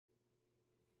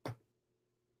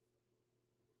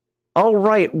All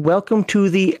right, welcome to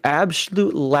the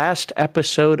absolute last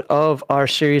episode of our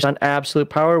series on absolute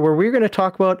power, where we're going to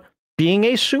talk about being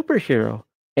a superhero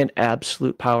in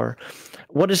absolute power.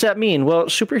 What does that mean? Well,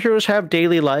 superheroes have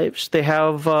daily lives, they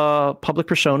have public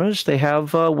personas, they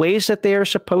have ways that they are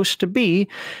supposed to be.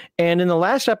 And in the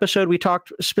last episode, we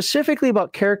talked specifically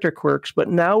about character quirks, but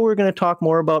now we're going to talk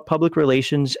more about public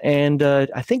relations and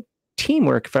I think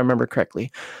teamwork, if I remember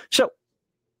correctly. So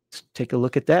let's take a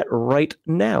look at that right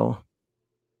now.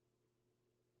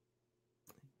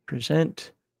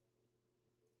 Present.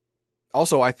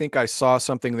 Also, I think I saw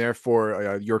something there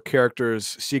for your character's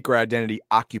secret identity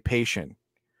occupation,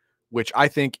 which I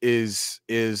think is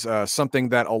something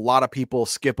that a lot of people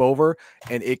skip over,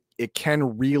 and it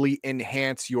can really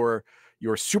enhance your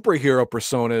superhero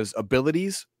persona's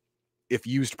abilities if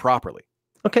used properly.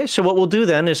 Okay, so what we'll do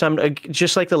then is I'm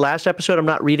just like the last episode, I'm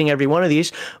not reading every one of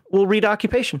these. We'll read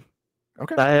occupation.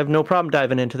 Okay. I have no problem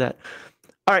diving into that.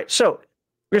 All right, so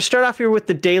we're going to start off here with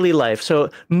the daily life. So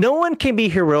no one can be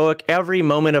heroic every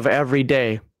moment of every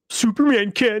day.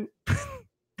 Superman can.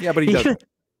 Yeah, but he doesn't.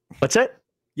 What's that?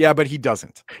 Yeah, but he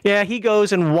doesn't. Yeah, he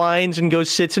goes and whines and goes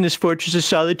sits in his fortress of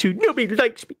solitude. Nobody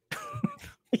likes me.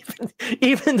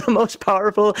 Even the most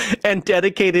powerful and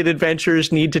dedicated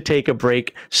adventurers need to take a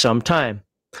break sometime.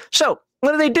 So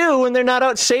what do they do when they're not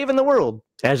out saving the world?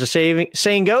 As the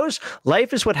saying goes,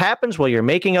 life is what happens while you're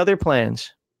making other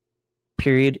plans.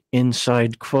 Period.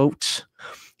 Inside quotes.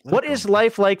 What is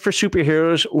life like for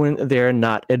superheroes when they're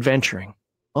not adventuring?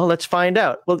 Well, let's find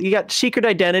out. Well, you got secret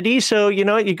identity. So, you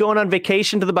know, you're going on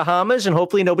vacation to the Bahamas and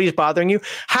hopefully nobody's bothering you.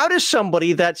 How does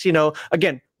somebody that's, you know,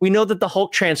 again, we know that the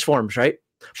Hulk transforms, right?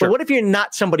 Sure. But what if you're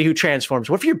not somebody who transforms?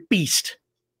 What if you're Beast?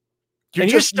 You're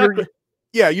just stuck.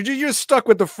 You're just stuck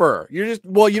with the fur.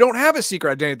 Well, you don't have a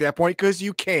secret identity at that point because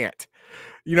you can't.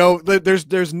 You know,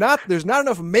 there's not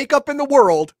enough makeup in the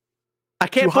world. I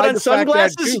can't put on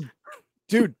sunglasses.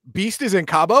 Dude, Beast is in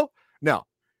Cabo. No,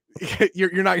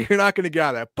 you're not going to get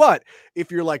out of that. But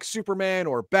if you're like Superman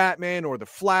or Batman or the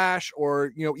Flash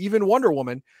or, you know, even Wonder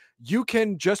Woman, you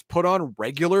can just put on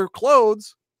regular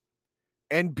clothes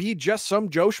and be just some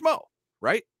Joe Schmo,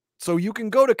 right? So you can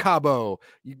go to Cabo,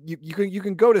 you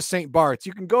can go to St. Bart's,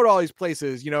 you can go to all these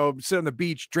places, you know, sit on the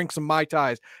beach, drink some Mai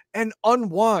Tais, and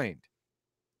unwind.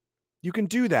 You can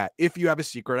do that if you have a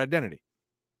secret identity.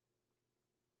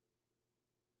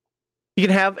 You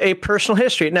can have a personal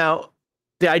history. Now,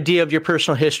 the idea of your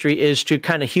personal history is to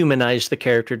kind of humanize the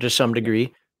character to some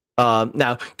degree.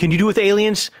 Now, can you do with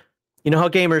aliens? You know how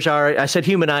gamers are. I said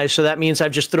humanize, so that means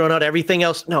I've just thrown out everything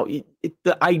else. No,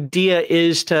 the idea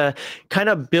is to kind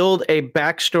of build a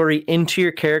backstory into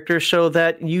your character so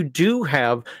that you do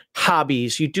have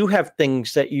hobbies, you do have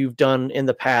things that you've done in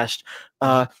the past.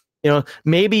 You know,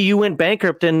 maybe you went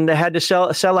bankrupt and had to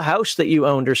sell a house that you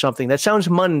owned or something. That sounds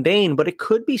mundane, but it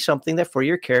could be something that for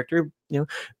your character, you know,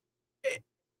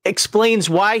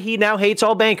 explains why he now hates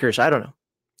all bankers. I don't know.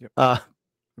 Yep.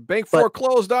 Bank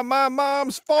foreclosed on my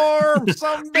mom's farm,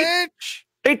 some bitch.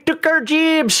 They took our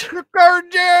jobs. Took our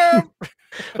job.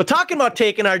 Well, talking about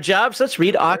taking our jobs, let's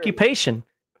read occupation,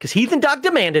 because Heathen Dog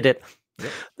demanded it.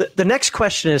 Yep. The next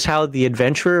question is how the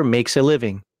adventurer makes a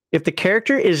living. If the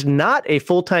character is not a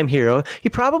full-time hero, he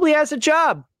probably has a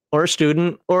job or a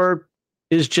student or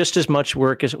is just as much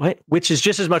work as which is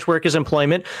just as much work as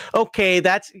employment. Okay,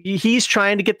 he's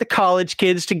trying to get the college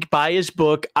kids to buy his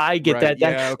book. I get that.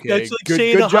 Yeah, okay. That's like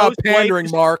good job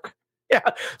pandering, Mark. Yeah,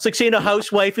 it's like saying a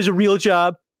housewife is a real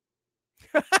job.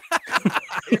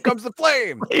 Here comes the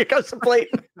flame. Here comes the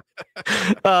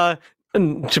flame.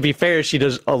 And to be fair, she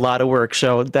does a lot of work.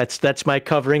 So that's my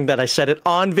covering that I said it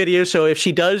on video. So if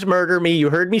she does murder me, you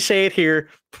heard me say it here.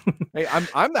 Hey,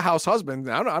 I'm the house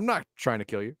husband. I'm not trying to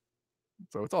kill you.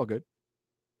 So it's all good.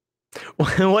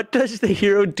 What does the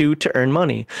hero do to earn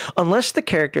money? Unless the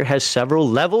character has several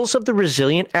levels of the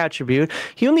resilient attribute,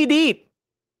 he'll need to eat.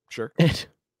 Sure. Is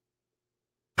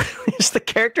the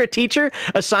character a teacher,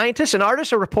 a scientist, an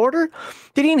artist, a reporter?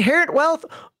 Did he inherit wealth?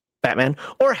 Batman.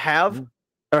 Or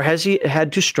has he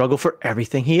had to struggle for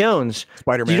everything he owns?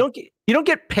 Spider-Man. You don't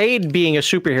get paid being a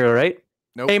superhero, right?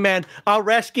 Nope. Hey man, I'll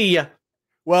rescue you.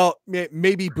 Well,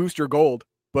 maybe Booster Gold,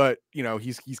 but you know,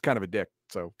 he's kind of a dick.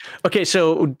 So okay,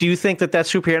 so do you think that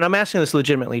superhero, and I'm asking this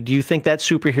legitimately, do you think that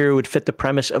superhero would fit the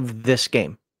premise of this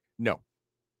game? No.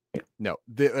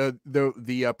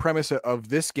 The premise of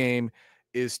this game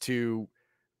is to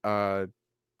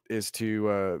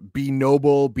be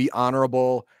noble, be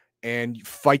honorable, and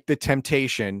fight the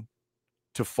temptation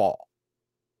to fall.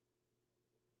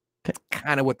 That's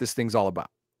kind of what this thing's all about.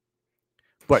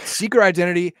 But secret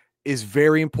identity is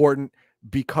very important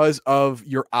because of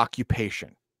your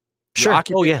occupation. Sure.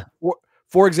 Oh, yeah.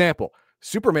 For example,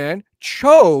 Superman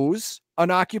chose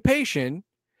an occupation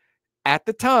at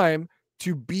the time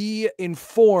to be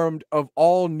informed of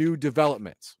all new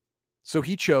developments. So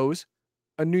he chose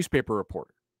a newspaper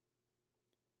reporter.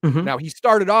 Mhm. Now he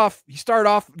started off,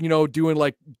 doing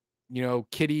like,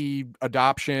 kitty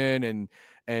adoption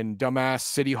and dumbass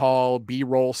city hall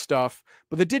B-roll stuff,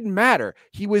 but that didn't matter.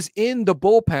 He was in the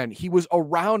bullpen. He was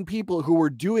around people who were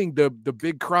doing the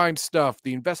big crime stuff,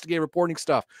 the investigative reporting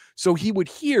stuff. So he would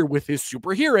hear, with his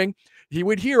super hearing, he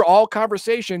would hear all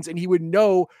conversations and he would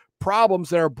know problems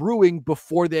that are brewing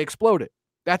before they exploded.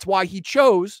 That's why he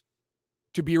chose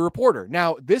to be a reporter.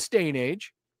 Now, this day and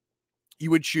age,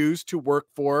 you would choose to work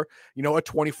for, a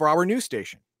 24-hour news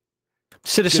station.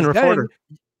 Citizen reporter.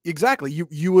 Exactly.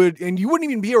 You would, and you wouldn't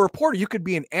even be a reporter. You could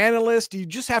be an analyst. You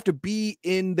just have to be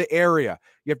in the area.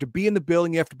 You have to be in the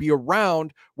building. You have to be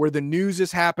around where the news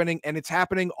is happening, and it's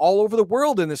happening all over the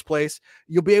world in this place.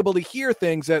 You'll be able to hear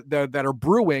things that are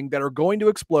brewing, that are going to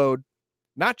explode,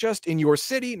 not just in your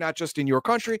city, not just in your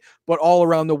country, but all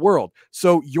around the world.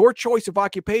 So your choice of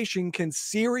occupation can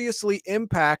seriously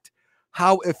impact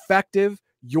how effective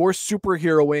your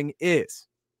superheroing is.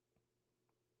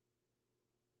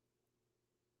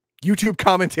 YouTube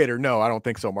commentator. No, I don't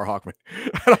think so, Mark Hockman.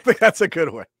 I don't think that's a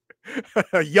good one.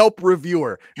 Yelp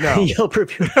reviewer. No. Yelp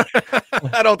reviewer.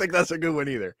 I don't think that's a good one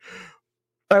either.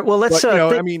 All right, well, let's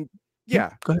I mean,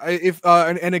 yeah. If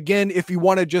and again, if you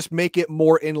want to just make it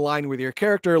more in line with your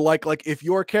character, like if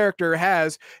your character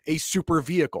has a super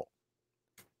vehicle,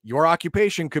 your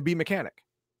occupation could be mechanic.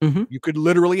 Mm-hmm. You could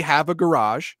literally have a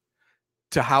garage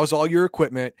to house all your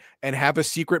equipment and have a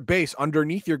secret base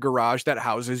underneath your garage that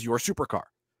houses your supercar.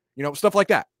 Stuff like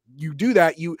that. You do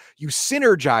that, you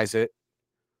synergize it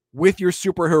with your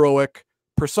superheroic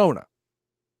persona.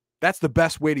 That's the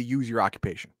best way to use your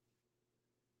occupation.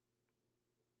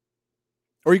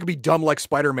 Or you could be dumb like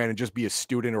Spider-Man and just be a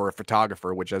student or a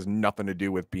photographer, which has nothing to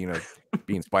do with being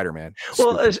Spider-Man.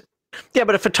 Well, yeah,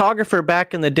 but a photographer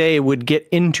back in the day would get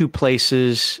into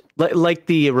places like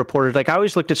the reporter. Like, I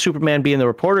always looked at Superman being the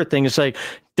reporter thing. It's like,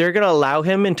 they're going to allow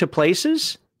him into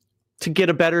places to get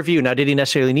a better view. Now, did he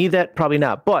necessarily need that? Probably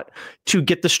not. But to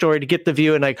get the story, to get the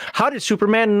view, and like, how did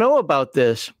Superman know about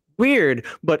this? Weird,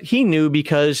 but he knew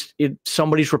because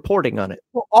somebody's reporting on it.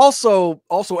 Well, also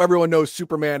everyone knows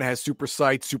Superman has super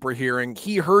sight, super hearing.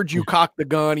 He heard you cock the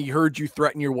gun. He heard you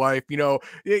threaten your wife.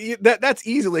 That's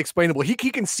easily explainable. He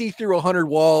can see through 100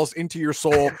 walls into your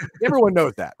soul. Everyone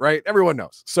knows that, right? Everyone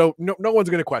knows. So no one's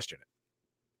going to question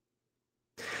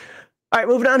it. All right,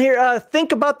 moving on here.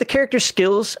 Think about the character's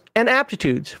skills and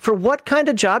aptitudes. For what kind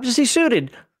of jobs is he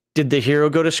suited? Did the hero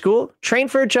go to school, train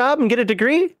for a job, and get a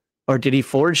degree? Or did he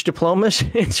forge diplomas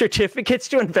and certificates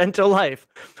to invent a life?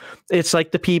 It's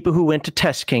like the people who went to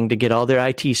Test King to get all their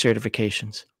IT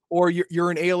certifications. Or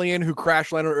you're an alien who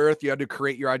crash landed on Earth. You had to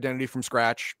create your identity from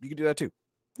scratch. You could do that too.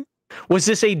 Was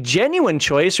this a genuine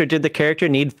choice, or did the character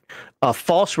need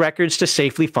false records to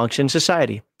safely function in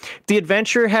society? If the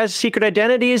adventurer has a secret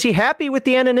identity, is he happy with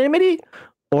the anonymity?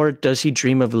 Or does he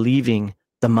dream of leaving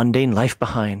the mundane life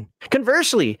behind?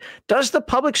 Conversely, does a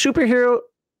public superhero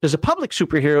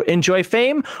enjoy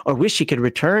fame, or wish he could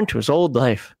return to his old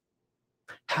life?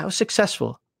 How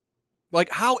successful? Like,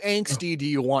 how angsty do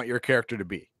you want your character to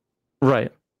be?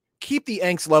 Right. Keep the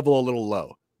angst level a little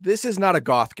low. This is not a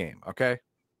goth game, okay?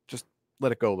 Just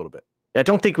let it go a little bit. I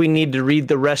don't think we need to read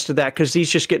the rest of that, because these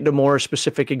just get into more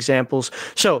specific examples.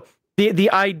 So the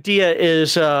idea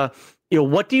is,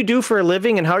 what do you do for a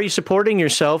living, and how are you supporting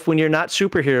yourself when you're not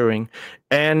superheroing?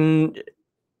 And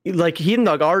like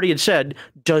Heathendog already had said,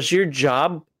 does your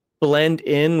job blend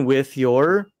in with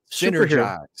your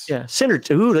superhero? Yeah,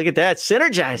 synergize. Ooh, look at that,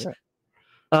 synergize.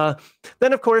 Yeah.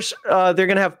 Then, of course, they're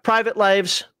going to have private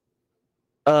lives,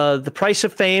 the price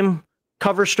of fame,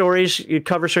 cover stories.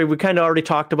 Cover story. We kind of already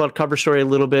talked about cover story a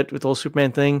little bit with the whole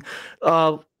Superman thing.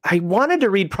 I wanted to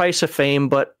read Price of Fame,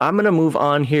 but I'm going to move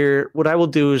on here. What I will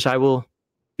do is I will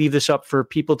leave this up for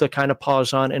people to kind of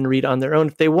pause on and read on their own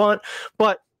if they want.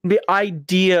 But the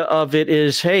idea of it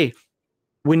is, hey,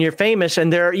 when you're famous,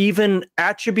 and there are even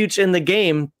attributes in the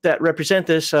game that represent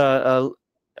this, I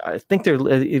think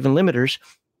they're even limiters,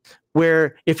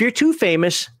 where if you're too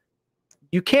famous,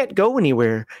 you can't go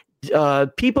anywhere.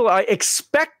 People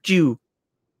expect you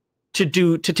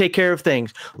to take care of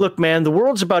things. Look, man, the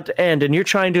world's about to end, and you're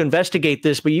trying to investigate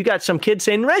this, but you got some kid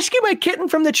saying, "Rescue my kitten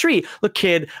from the tree." Look,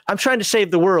 kid, I'm trying to save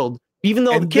the world. Even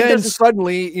though the kid doesn't.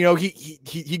 Suddenly,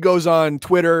 he goes on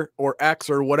Twitter or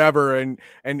X or whatever and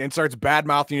starts bad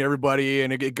mouthing everybody,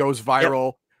 and it goes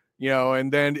viral. Yep.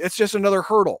 And then it's just another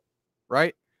hurdle,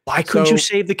 right? Why couldn't you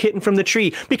save the kitten from the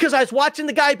tree? Because I was watching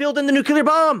the guy building the nuclear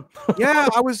bomb. Yeah,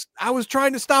 I was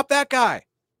trying to stop that guy.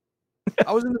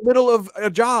 I was in the middle of a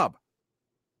job.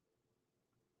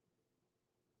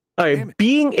 All right,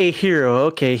 being a hero.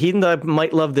 Okay, he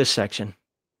might love this section.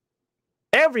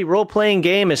 Every role-playing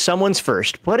game is someone's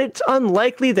first, but it's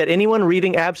unlikely that anyone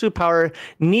reading Absolute Power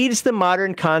needs the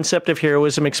modern concept of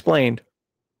heroism explained.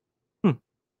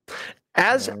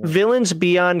 As villains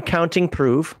beyond counting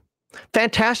prove,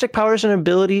 fantastic powers and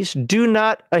abilities do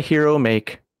not a hero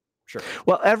make. Sure.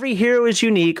 While every hero is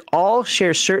unique, all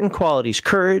share certain qualities: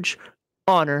 courage,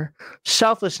 honor,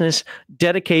 selflessness,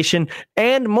 dedication,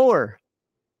 and more.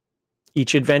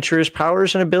 Each adventurer's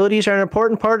powers and abilities are an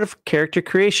important part of character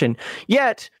creation.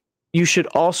 Yet, you should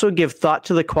also give thought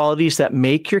to the qualities that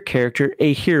make your character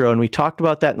a hero. And we talked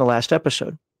about that in the last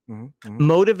episode.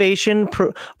 Motivation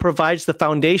provides the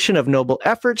foundation of noble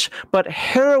efforts, but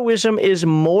heroism is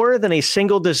more than a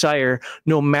single desire,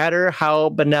 no matter how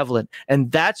benevolent.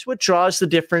 And that's what draws the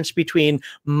difference between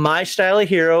my style of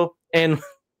hero and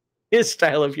his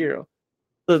style of hero.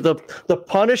 The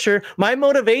Punisher, my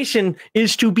motivation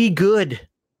is to be good.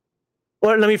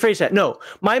 Or let me phrase that. No,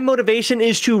 my motivation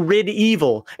is to rid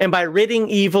evil. And by ridding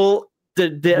evil,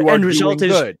 the end result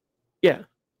is good. Yeah.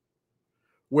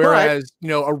 Whereas,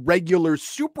 a regular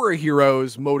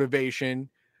superhero's motivation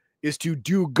is to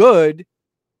do good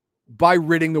by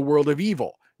ridding the world of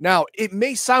evil. Now, it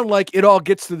may sound like it all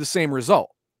gets to the same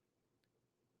result.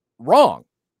 Wrong.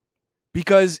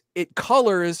 Because it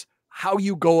colors how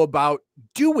you go about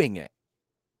doing it.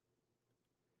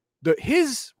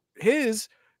 His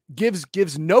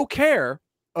gives no care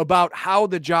about how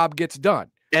the job gets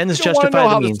done. And you don't want to know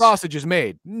how the sausage is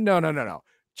made. No.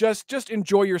 Just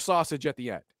enjoy your sausage at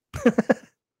the end.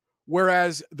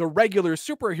 Whereas the regular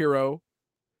superhero,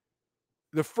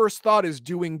 the first thought is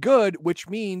doing good, which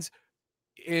means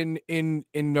in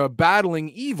battling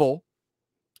evil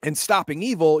and stopping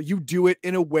evil, you do it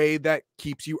in a way that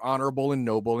keeps you honorable and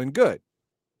noble and good.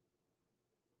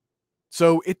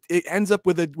 So it ends up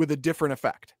with a different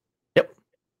effect. Yep.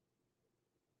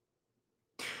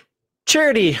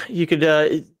 Charity, you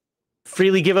could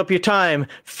freely give up your time.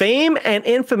 Fame and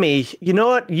infamy, you know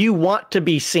what? You want to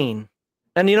be seen.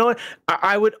 And you know what?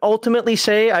 I would ultimately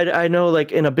say, I know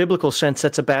like in a biblical sense,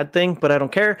 that's a bad thing, but I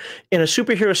don't care. In a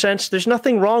superhero sense, there's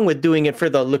nothing wrong with doing it for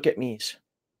the look at me's.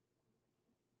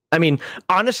 I mean,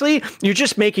 honestly, you're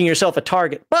just making yourself a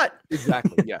target, but.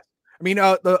 Exactly, yeah. I mean,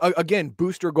 again,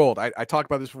 Booster Gold. I talked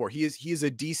about this before. He is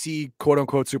a DC quote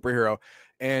unquote superhero.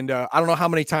 And I don't know how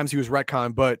many times he was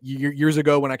retconned, but years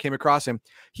ago when I came across him,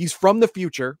 he's from the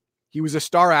future. He was a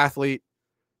star athlete.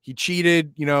 He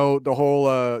cheated, the whole,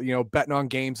 betting on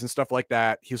games and stuff like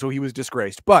that. So he was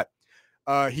disgraced. But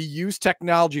he used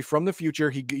technology from the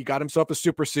future. He got himself a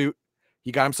super suit.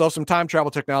 He got himself some time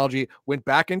travel technology, went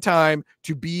back in time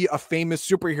to be a famous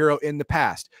superhero in the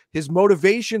past. His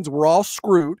motivations were all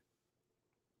screwed.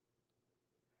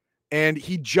 And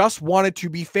he just wanted to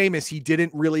be famous. He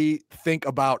didn't really think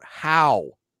about how.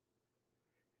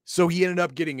 So he ended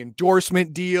up getting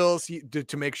endorsement deals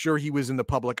to make sure he was in the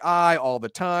public eye all the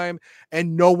time.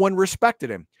 And no one respected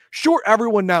him. Sure,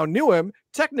 everyone now knew him.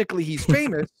 Technically, he's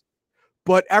famous.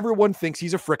 But everyone thinks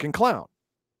he's a freaking clown.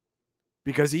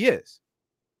 Because he is.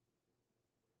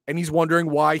 And he's wondering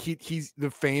why the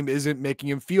fame isn't making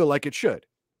him feel like it should.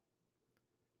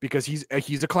 Because he's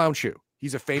a clown shoe.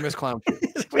 He's a famous clown shoe.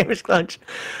 He's a famous clown shoe.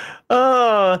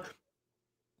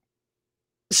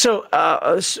 So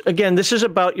again, this is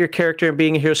about your character and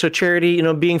being a hero. So Charity,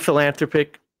 being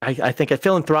philanthropic. I think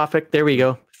philanthropic. There we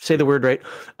go. Say the word right.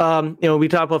 We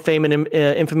talk about fame and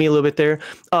infamy a little bit there.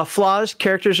 Flaws.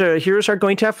 Heroes are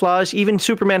going to have flaws. Even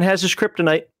Superman has his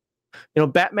kryptonite.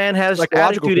 Batman has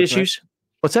attitude issues.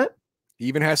 What's that? He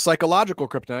even has psychological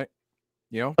kryptonite.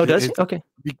 Oh, does he? Okay.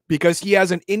 Because he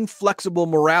has an inflexible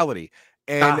morality.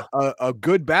 And a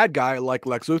good bad guy like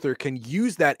Lex Luthor can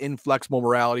use that inflexible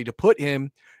morality to put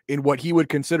him in what he would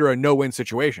consider a no-win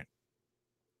situation.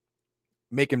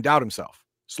 Make him doubt himself.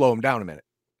 Slow him down a minute.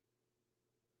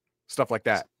 Stuff like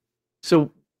that.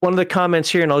 So one of the comments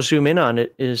here, and I'll zoom in on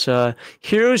it, is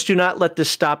heroes do not let this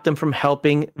stop them from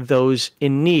helping those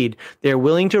in need. They're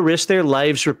willing to risk their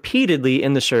lives repeatedly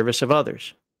in the service of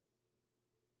others.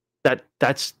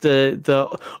 That's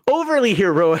the overly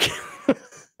heroic.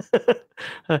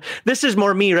 This is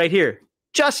more me right here.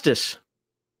 Justice.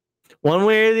 One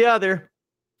way or the other.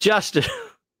 Justice.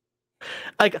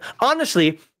 Like,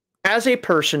 honestly, as a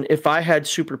person, if I had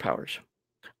superpowers,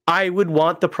 I would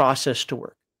want the process to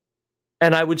work.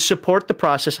 And I would support the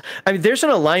process. I mean, there's an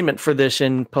alignment for this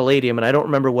in Palladium, and I don't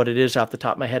remember what it is off the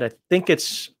top of my head. I think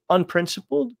it's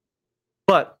unprincipled.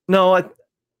 But no, I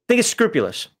think it's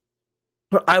scrupulous.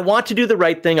 I want to do the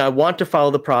right thing. I want to follow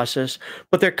the process.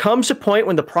 But there comes a point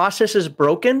when the process is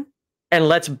broken and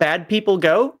lets bad people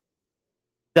go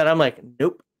that I'm like,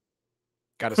 nope.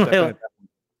 Got to step in.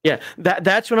 Yeah,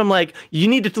 that's when I'm like, you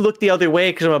need to look the other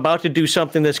way because I'm about to do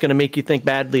something that's going to make you think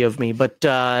badly of me, but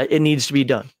it needs to be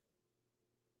done.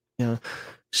 Yeah.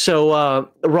 So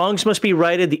wrongs must be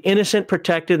righted, the innocent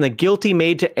protected, and the guilty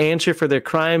made to answer for their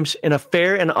crimes in a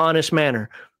fair and honest manner.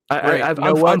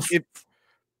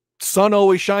 Sun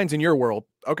always shines in your world.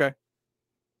 Okay.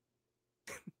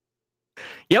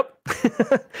 Yep.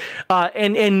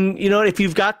 And you know, if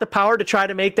you've got the power to try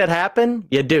to make that happen,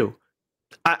 you do.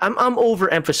 I'm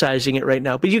overemphasizing it right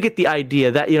now, but you get the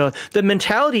idea that, you know, the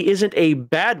mentality isn't a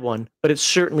bad one, but it's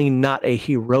certainly not a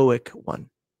heroic one.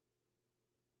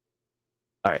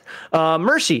 All right.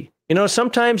 Mercy. You know,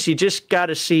 sometimes you just got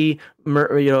to see,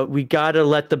 you know, we got to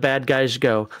let the bad guys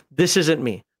go. This isn't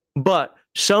me. But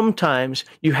sometimes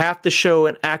you have to show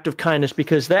an act of kindness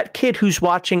because that kid who's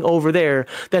watching over there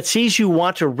that sees you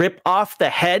want to rip off the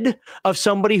head of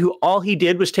somebody who all he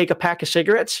did was take a pack of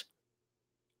cigarettes.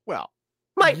 Well,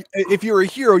 if you're a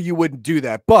hero, you wouldn't do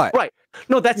that. But right.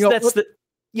 No, that's the.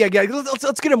 Yeah.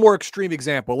 Let's get a more extreme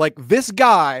example. Like this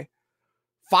guy,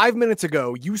 5 minutes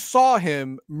ago, you saw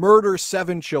him murder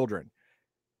 7 children.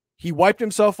 He wiped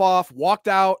himself off, walked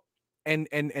out, and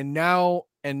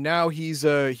now he's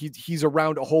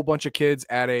around a whole bunch of kids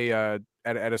at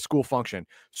a school function.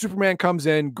 Superman comes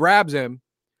in, grabs him,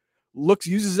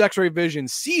 uses X-ray vision,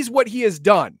 sees what he has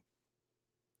done,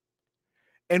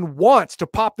 and wants to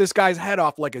pop this guy's head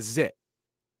off like a zit.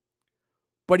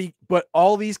 But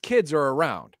all these kids are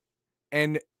around,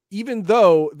 and even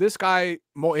though this guy,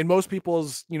 in most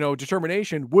people's, you know,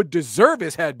 determination, would deserve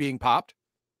his head being popped,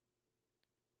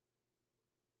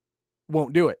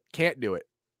 won't do it. Can't do it.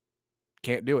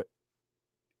 Can't do it.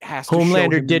 Has to.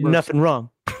 Homelander did nothing wrong.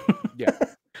 Yeah.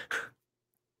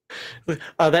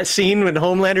 That scene when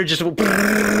Homelander just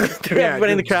threw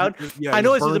everybody in the crowd. Yeah, I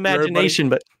know it's his imagination,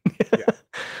 but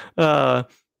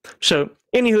so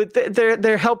anywho,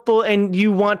 they're helpful, and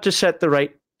you want to set the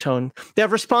right tone. They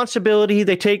have responsibility.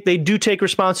 They do take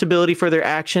responsibility for their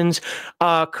actions.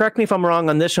 Correct me if I'm wrong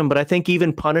on this one, but I think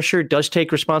even Punisher does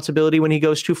take responsibility when he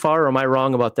goes too far. Or am I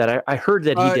wrong about that? I heard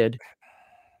that he did.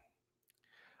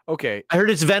 Okay. I heard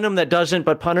it's Venom that doesn't,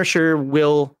 but Punisher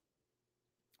will.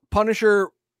 Punisher,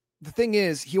 the thing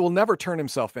is, he will never turn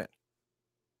himself in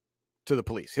to the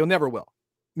police. He'll never will.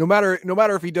 No matter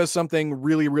if he does something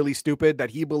really, really stupid that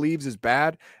he believes is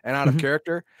bad and out of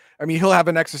character. I mean, he'll have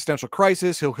an existential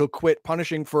crisis. He'll quit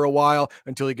punishing for a while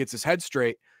until he gets his head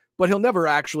straight, but he'll never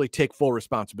actually take full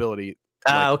responsibility.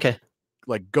 Okay.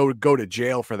 Like go to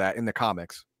jail for that in the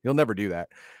comics. He'll never do that.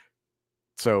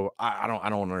 So I don't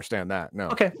understand that. No.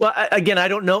 Okay. Well, again, I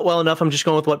don't know it well enough. I'm just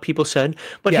going with what people said.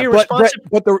 But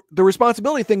but the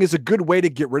responsibility thing is a good way to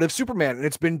get rid of Superman, and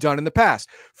it's been done in the past.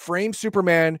 Frame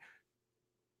Superman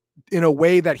in a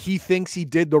way that he thinks he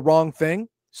did the wrong thing.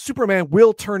 Superman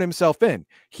will turn himself in.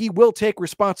 He will take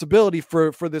responsibility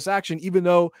for this action, even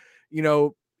though, you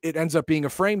know, it ends up being a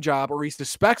frame job, or he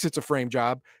suspects it's a frame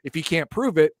job. If he can't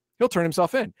prove it, he'll turn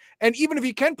himself in. And even if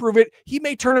he can prove it, he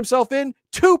may turn himself in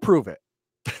to prove it.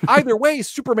 Either way,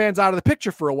 Superman's out of the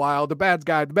picture for a while. The bad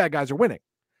guys are winning.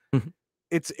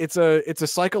 It's a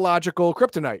psychological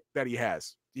kryptonite that he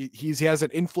has. He has an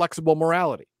inflexible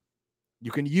morality. You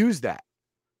can use that.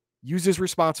 Use his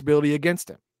responsibility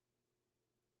against him.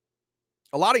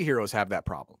 A lot of heroes have that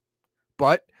problem.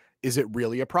 But is it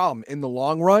really a problem? In the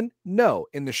long run, no.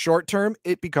 In the short term,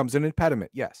 it becomes an impediment,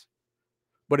 yes.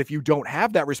 But if you don't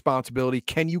have that responsibility,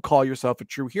 can you call yourself a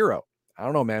true hero? I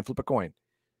don't know, man. Flip a coin.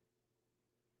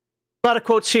 A lot of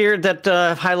quotes here that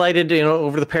highlighted, you know,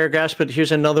 over the paragraphs, but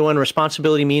here's another one.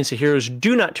 Responsibility means the heroes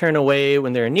do not turn away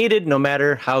when they're needed, no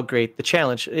matter how great the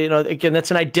challenge. You know, again,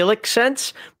 that's an idyllic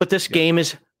sense, but this game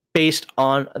is based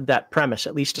on that premise,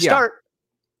 at least to start.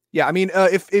 Yeah, I mean,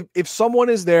 if someone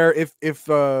is there, if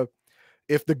the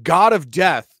god of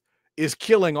death is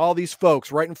killing all these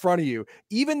folks right in front of you,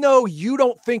 even though you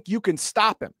don't think you can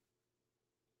stop him,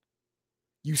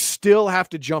 you still have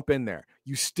to jump in there.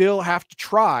 You still have to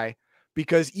try.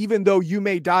 Because even though you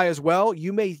may die as well,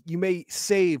 you may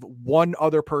save one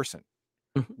other person.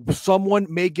 Someone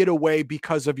may get away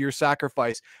because of your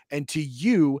sacrifice, and to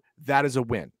you, that is a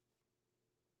win.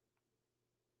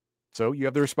 So you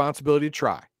have the responsibility to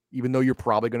try, even though you're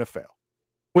probably going to fail.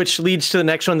 Which leads to the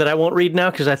next one that I won't read now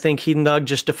because I think Heathen Dog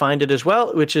just defined it as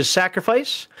well, which is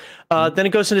sacrifice. Then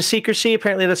it goes into secrecy.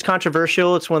 Apparently that's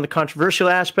controversial. It's one of the controversial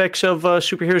aspects of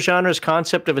superhero genre's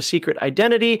concept of a secret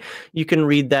identity. You can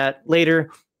read that later.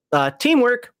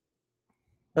 Teamwork.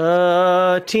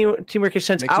 Teamwork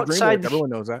extends Makes the dream work. outside. Everyone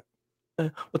knows that.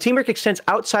 Well, teamwork extends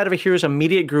outside of a hero's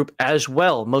immediate group as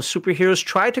well. Most superheroes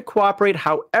try to cooperate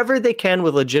however they can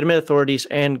with legitimate authorities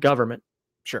and government.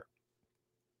 Sure.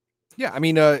 Yeah, I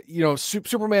mean, you know,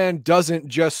 Superman doesn't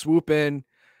just swoop in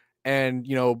and,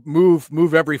 you know,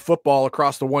 move every football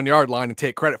across the 1 yard line and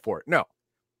take credit for it. No.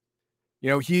 You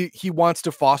know, he wants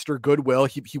to foster goodwill.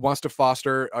 He wants to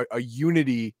foster a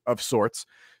unity of sorts.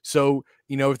 So,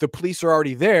 you know, if the police are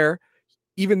already there,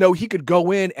 even though he could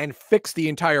go in and fix the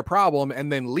entire problem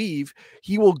and then leave,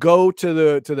 he will go to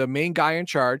the main guy in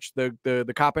charge,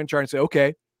 the cop in charge, and say,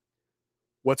 okay,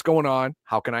 what's going on?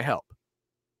 How can I help?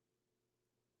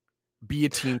 Be a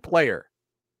team player.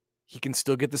 He can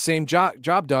still get the same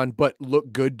job done, but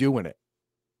look good doing it.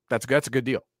 That's a good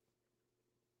deal.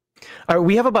 All right,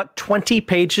 we have about 20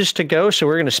 pages to go, so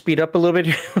we're going to speed up a little bit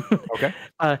here. Okay.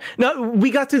 No,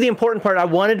 we got through the important part. I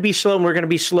wanted to be slow, and we're going to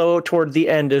be slow toward the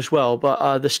end as well.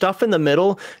 But the stuff in the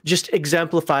middle just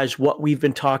exemplifies what we've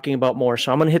been talking about more.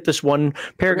 So I'm going to hit this one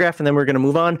paragraph, and then we're going to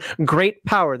move on. Great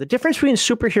power. The difference between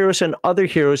superheroes and other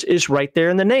heroes is right there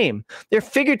in the name. They're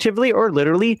figuratively or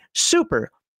literally super.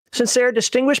 Since they are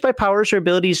distinguished by powers or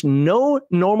abilities no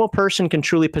normal person can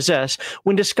truly possess,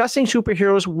 when discussing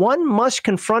superheroes, one must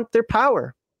confront their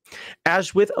power.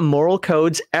 As with moral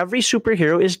codes, every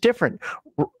superhero is different.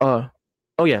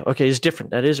 Is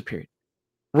different. That is a period.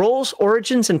 Roles,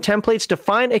 origins, and templates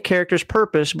define a character's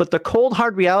purpose, but the cold,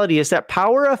 hard reality is that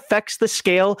power affects the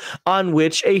scale on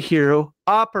which a hero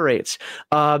operates.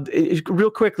 Real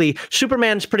quickly,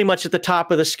 Superman's pretty much at the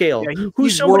top of the scale. Yeah,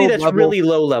 who's somebody that's level. Really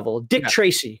low level? Dick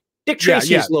Tracy. Dick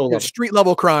Tracy is low level. Street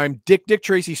level crime. Dick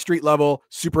Tracy, street level.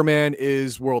 Superman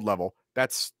is world level.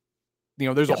 That's, you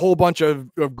know, there's a whole bunch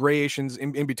of gradations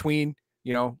in between,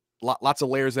 you know, lots of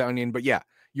layers of onion, but yeah.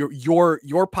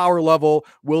 Your power level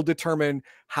will determine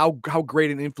how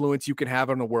great an influence you can have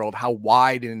on the world, how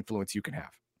wide an influence you can have.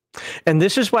 And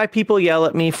this is why people yell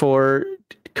at me for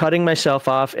cutting myself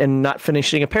off and not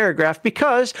finishing a paragraph,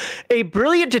 because a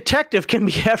brilliant detective can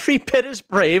be every bit as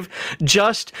brave,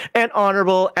 just, and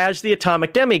honorable as the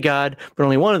atomic demigod, but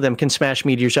only one of them can smash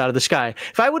meteors out of the sky.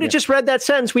 If I would have just read that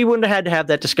sentence, we wouldn't have had to have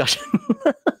that discussion.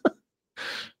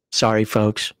 Sorry,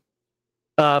 folks.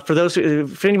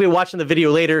 For anybody watching the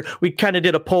video later, we kind of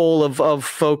did a poll of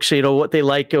folks, you know, what they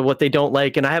like, what they don't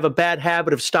like. And I have a bad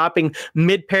habit of stopping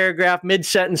mid-paragraph,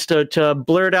 mid-sentence to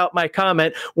blurt out my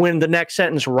comment when the next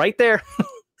sentence right there.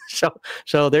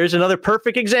 So there's another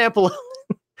perfect example.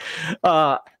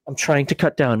 I'm trying to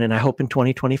cut down, and I hope in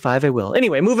 2025 I will.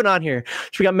 Anyway, moving on here.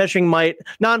 So we got measuring might,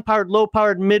 non-powered,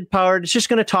 low-powered, mid-powered. It's just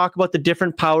going to talk about the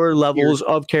different power levels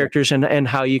of characters and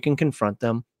how you can confront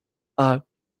them.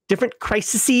 Different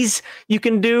crises you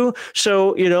can do.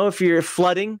 So, you know, if you're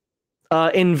flooding,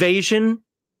 invasion.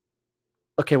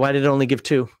 Okay, why did it only give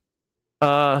 2?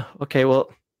 Okay,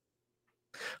 well,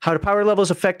 how do power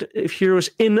levels affect heroes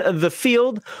in the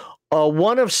field?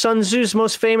 One of Sun Tzu's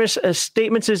most famous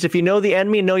statements is, if you know the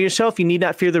enemy and know yourself, you need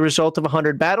not fear the result of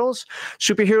 100 battles.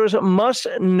 Superheroes must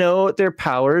know their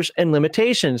powers and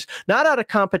limitations, not out of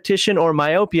competition or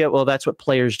myopia. Well, that's what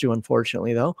players do,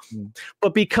 unfortunately, though.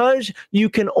 But because you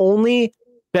can only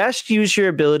best use your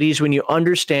abilities when you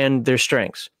understand their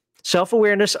strengths.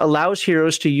 Self-awareness allows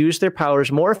heroes to use their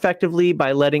powers more effectively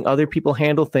by letting other people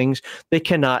handle things they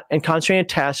cannot and concentrate on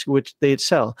tasks which they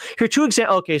excel. Here are 2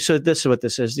 examples. Okay, so this is what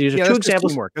this is. These are 2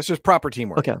 examples. Teamwork. That's just proper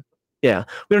teamwork. Okay. Yeah.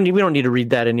 We don't need to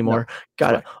read that anymore. No,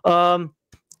 got it.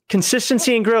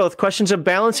 Consistency and growth. Questions of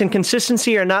balance and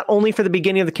consistency are not only for the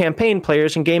beginning of the campaign.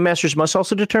 Players and game masters must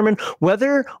also determine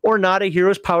whether or not a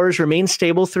hero's powers remain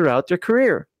stable throughout their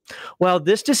career. While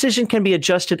this decision can be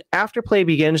adjusted after play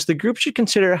begins, the group should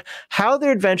consider how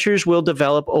their adventures will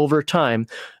develop over time.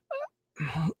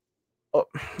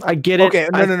 I get it. Okay,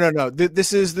 no.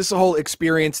 This is a whole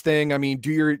experience thing. I mean,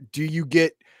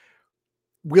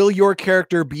 will your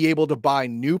character be able to buy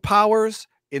new powers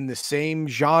in the same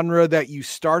genre that you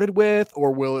started with,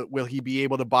 or will he be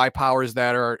able to buy powers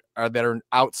that are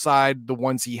outside the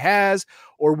ones he has,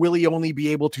 or will he only be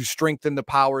able to strengthen the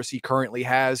powers he currently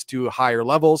has to higher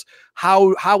levels?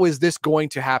 How is this going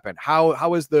to happen?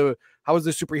 How is the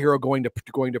superhero going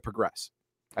to progress?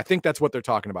 I think that's what they're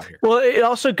talking about here. Well, it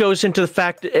also goes into the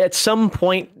fact that at some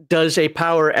point, does a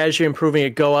power, as you're improving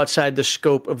it, go outside the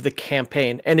scope of the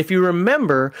campaign? And if you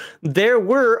remember, there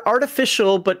were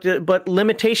artificial but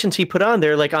limitations he put on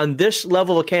there, like on this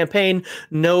level of campaign,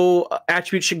 no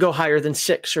attribute should go higher than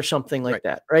 6 or something like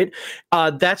that, right?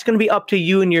 That's going to be up to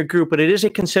you and your group, but it is a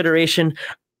consideration.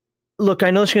 Look,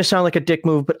 I know it's going to sound like a dick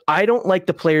move, but I don't like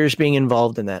the players being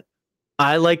involved in that.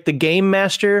 I like the game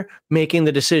master making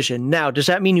the decision. Now, does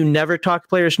that mean you never talk to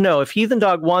players? No. If Heathen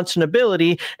Dog wants an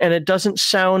ability and it doesn't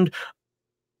sound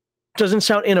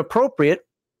inappropriate,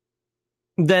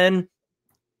 then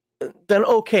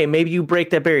okay, maybe you break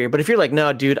that barrier. But if you're like,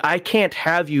 no, dude, I can't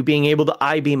have you being able to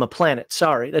I-beam a planet.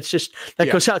 Sorry, that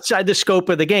goes outside the scope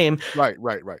of the game. Right.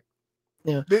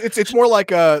 Yeah, it's more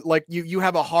like you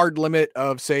have a hard limit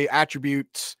of, say,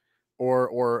 attributes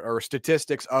or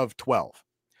statistics of 12.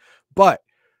 But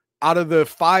out of the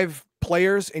 5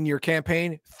 players in your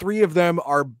campaign, 3 of them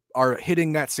are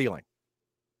hitting that ceiling.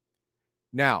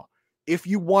 Now, if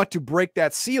you want to break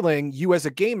that ceiling, you as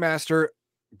a game master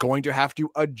going to have to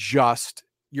adjust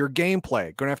your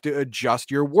gameplay, going to have to adjust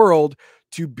your world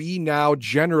to be now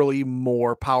generally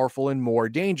more powerful and more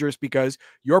dangerous because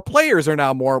your players are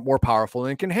now more powerful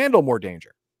and can handle more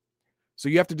danger. So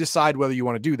you have to decide whether you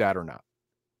want to do that or not.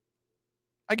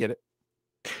 I get it.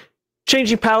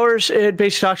 Changing powers, it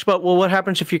basically talks about, well, what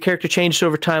happens if your character changes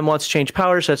over time, wants to change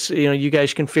powers? That's, you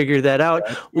guys can figure that out.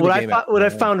 What I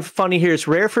found funny here is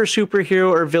rare for a superhero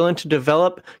or villain to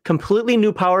develop completely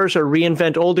new powers or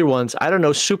reinvent older ones. I don't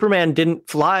know. Superman didn't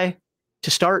fly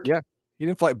to start. Yeah, he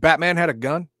didn't fly. Batman had a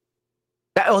gun.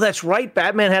 Oh, that's right.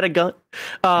 Batman had a gun.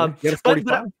 He had a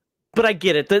 45. But I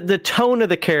get it. The tone of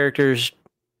the characters,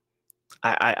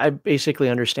 I basically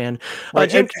understand.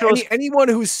 Right. Anyone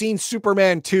who's seen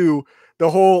Superman 2, the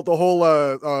whole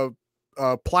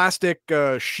plastic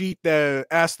sheet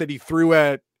S that he threw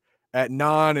at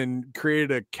Non and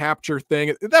created a capture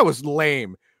thing, that was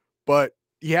lame. But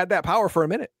he had that power for a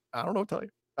minute. I don't know what to tell you.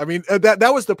 I mean,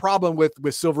 that was the problem with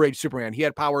Silver Age Superman. He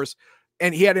had powers,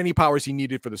 and he had any powers he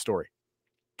needed for the story.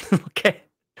 Okay.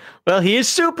 Well, he is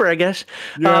super, I guess.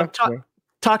 Yeah.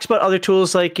 Talks about other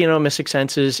tools like, Mystic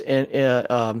Senses and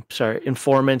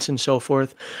informants and so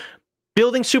forth.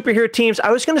 Building superhero teams.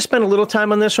 I was going to spend a little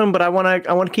time on this one, but I want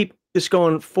to keep this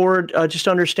going forward. Just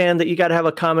to understand that you got to have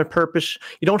a common purpose.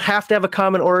 You don't have to have a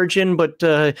common origin, but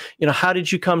how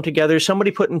did you come together? Somebody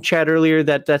put in chat earlier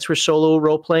that's where solo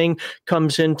role playing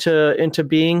comes into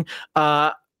being.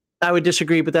 I would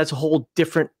disagree, but that's a whole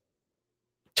different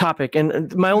topic.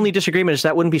 And my only disagreement is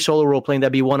that wouldn't be solo role playing.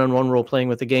 That'd be one-on-one role playing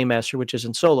with the game master, which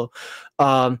isn't solo.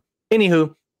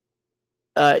 Anywho,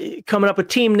 coming up with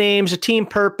team names, a team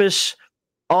purpose,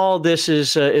 all this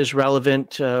is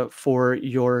relevant for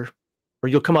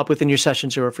you'll come up with in your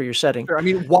sessions or for your setting. I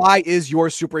mean, why is your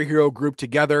superhero group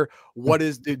together?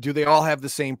 Do they all have the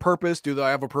same purpose? Do they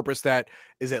have a purpose that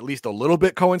is at least a little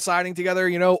bit coinciding together,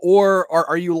 or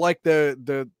are you like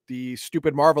the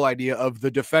stupid Marvel idea of the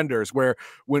Defenders, where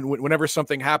whenever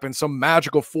something happens, some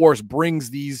magical force brings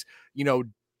these,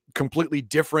 completely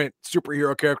different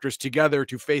superhero characters together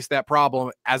to face that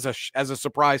problem as a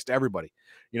surprise to everybody?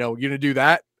 You're going to do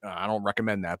that? I don't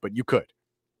recommend that, but you could.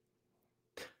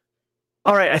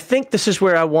 All right, I think this is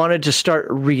where I wanted to start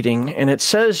reading, and it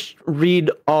says read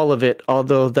all of it,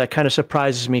 although that kind of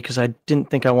surprises me because I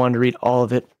didn't think I wanted to read all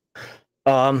of it.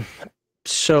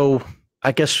 So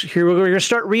I guess here we're going to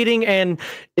start reading, and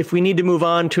if we need to move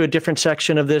on to a different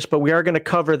section of this, but we are going to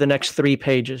cover the next 3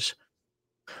 pages.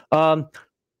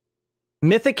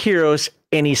 Mythic heroes,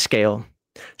 any scale.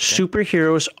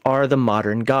 Superheroes are the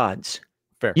modern gods.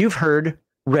 Fair. You've heard,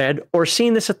 read, or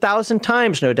seen this 1,000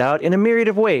 times, no doubt, in a myriad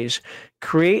of ways.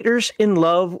 Creators in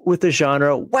love with the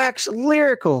genre wax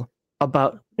lyrically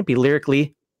about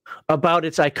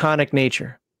its iconic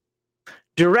nature.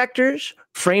 Directors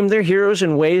frame their heroes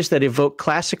in ways that evoke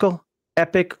classical,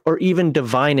 epic, or even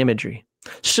divine imagery.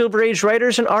 Silver Age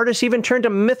writers and artists even turned to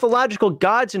mythological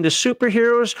gods into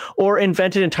superheroes or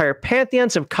invented entire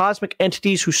pantheons of cosmic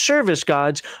entities who serve as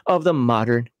gods of the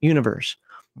modern universe.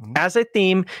 As a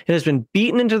theme, it has been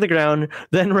beaten into the ground,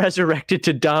 then resurrected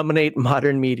to dominate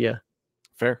modern media.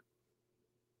 Fair.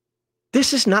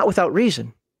 This is not without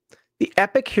reason. The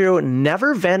epic hero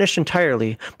never vanished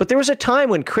entirely, but there was a time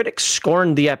when critics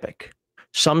scorned the epic.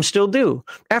 Some still do.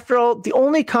 After all, the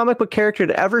only comic book character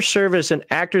to ever serve as an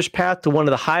actor's path to one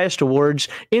of the highest awards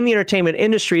in the entertainment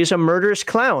industry is a murderous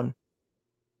clown.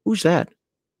 Who's that?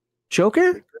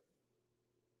 Joker?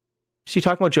 Is he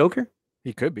talking about Joker?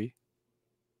 He could be.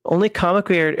 Only comic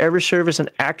book character to ever serve as an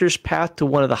actor's path to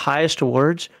one of the highest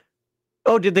awards.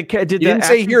 Oh, he didn't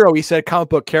say hero? He said comic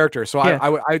book character. So yeah.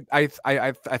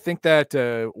 I think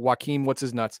that Joaquin, what's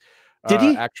his nuts? Did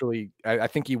he actually? I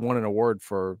think he won an award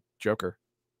for Joker.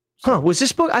 So. Huh? Was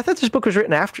this book? I thought this book was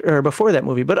written after or before that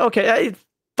movie. But okay,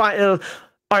 fine.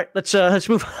 All right, let's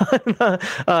move on.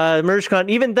 Mergecon.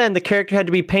 Even then, the character had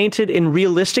to be painted in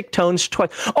realistic tones twice.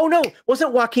 Oh no,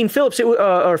 wasn't Joaquin Phoenix?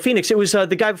 It was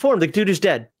the guy before him, the dude who's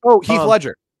dead. Oh, Heath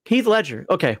Ledger. Heath Ledger.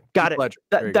 Okay, got Heath it. Ledger.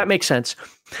 There you That go. makes sense.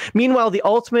 Meanwhile, the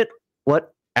ultimate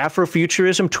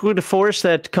Afrofuturism tour de force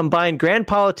that combined grand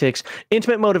politics,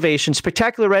 intimate motivation,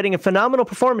 spectacular writing, and phenomenal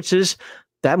performances.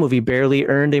 That movie barely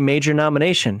earned a major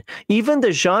nomination. Even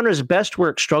the genre's best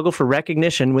work struggle for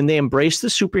recognition when they embrace the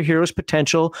superhero's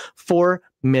potential for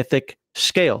mythic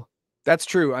scale. That's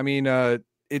true. I mean,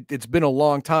 it's been a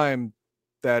long time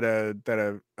that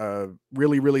a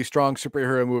really, really strong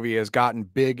superhero movie has gotten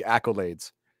big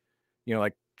accolades. You know,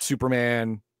 like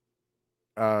Superman,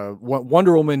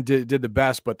 Wonder Woman did the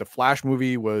best, but the Flash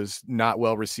movie was not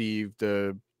well received.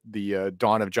 The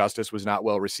Dawn of Justice was not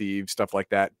well received, stuff like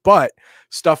that. But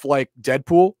stuff like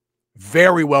Deadpool,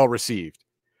 very well received.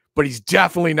 But he's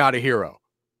definitely not a hero.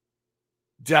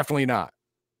 Definitely not.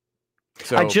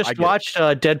 So I just watched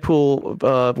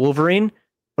Deadpool Wolverine,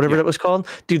 whatever that was called.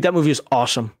 Dude, that movie is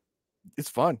awesome. It's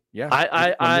fun. Yeah.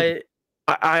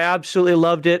 I absolutely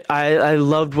loved it. I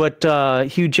loved what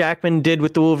Hugh Jackman did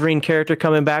with the Wolverine character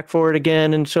coming back for it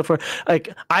again and so forth.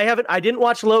 Like I didn't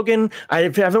watch Logan. I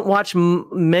haven't watched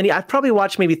many. I've probably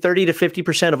watched maybe 30 to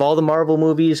 50% of all the Marvel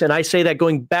movies. And I say that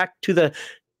going back to the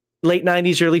late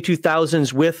 90s, early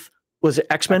 2000s was it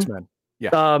X-Men? X-Men.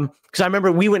 Yeah. Because I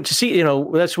remember we went to see,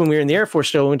 that's when we were in the Air Force,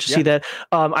 so we went to see that.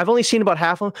 I've only seen about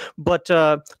half of them, but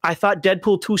I thought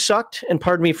Deadpool 2 sucked. And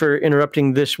pardon me for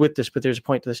interrupting this with this, but there's a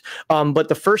point to this. But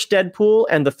the first Deadpool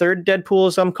and the third Deadpool,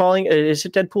 as I'm calling it, is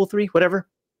it Deadpool 3? Whatever.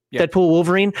 Yeah. Deadpool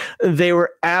Wolverine, they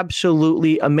were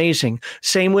absolutely amazing.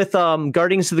 Same with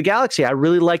Guardians of the Galaxy. I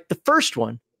really liked the first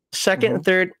one. Second and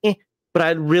third, but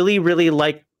I really, really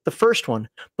liked the first one,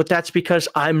 but that's because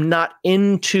I'm not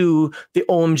into the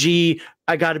OMG.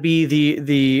 I got to be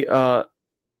the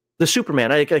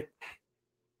Superman.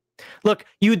 Look,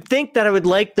 you'd think that I would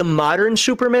like the modern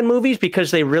Superman movies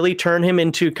because they really turn him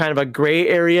into kind of a gray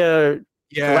area.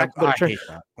 Yeah, I hate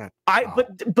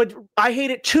that. But I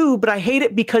hate it too. But I hate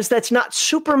it because that's not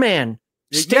Superman.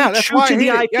 Stay true to the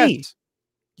IP.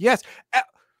 Yes.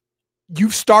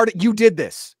 You did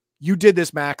this. You did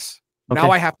this, Max. Okay.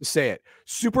 Now I have to say it.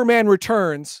 Superman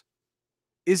Returns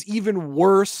is even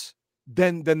worse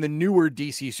than the newer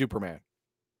DC Superman.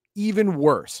 Even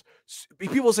worse.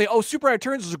 People say, "Oh, Superman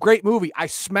Returns is a great movie." I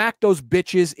smack those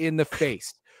bitches in the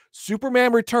face.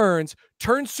 Superman Returns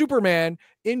turns Superman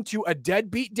into a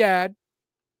deadbeat dad,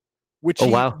 which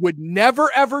he would never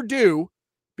ever do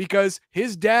because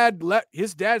his dad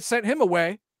sent him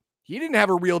away. He didn't have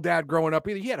a real dad growing up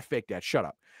either. He had a fake dad. Shut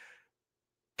up.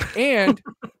 And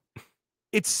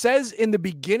it says in the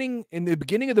beginning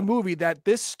of the movie that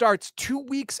this starts 2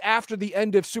 weeks after the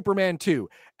end of Superman 2.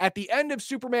 At the end of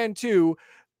Superman 2,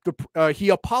 he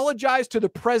apologized to the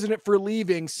president for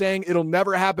leaving, saying it'll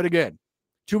never happen again.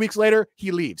 2 weeks later,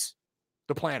 he leaves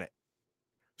the planet.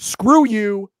 Screw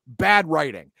you, bad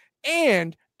writing.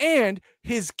 And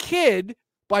his kid,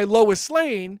 by Lois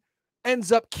Lane,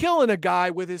 ends up killing a guy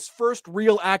with his first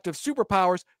real act of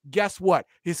superpowers. Guess what?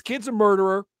 His kid's a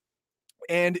murderer.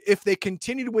 And if they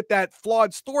continued with that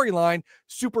flawed storyline,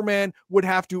 Superman would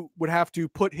have to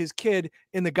put his kid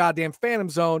in the goddamn Phantom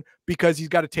Zone because he's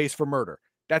got a taste for murder.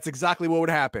 That's exactly what would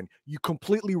happen. You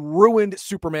completely ruined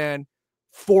Superman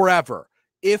forever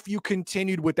if you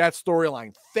continued with that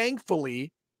storyline.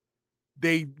 Thankfully,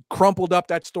 they crumpled up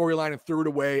that storyline and threw it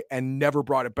away and never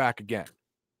brought it back again.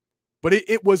 But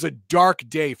it was a dark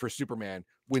day for Superman.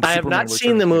 When I have not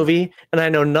seen the movie, and I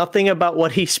know nothing about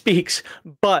what he speaks,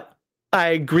 but I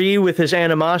agree with his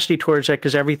animosity towards that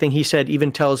because everything he said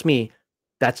even tells me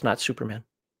that's not Superman.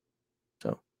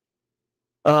 So,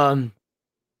 all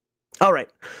right.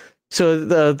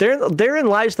 So therein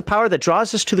lies the power that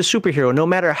draws us to the superhero. No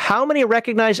matter how many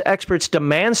recognized experts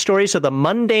demand stories of the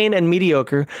mundane and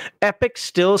mediocre, epics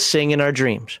still sing in our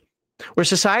dreams. Where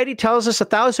society tells us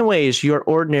 1,000 ways you're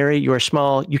ordinary, you're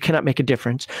small, you cannot make a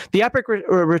difference, the epic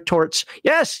retorts,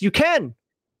 yes, you can.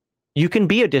 You can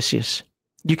be Odysseus.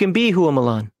 You can be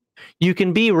Huamalan. You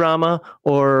can be Rama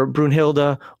or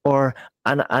Brunhilde or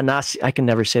Anasi. I can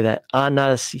never say that.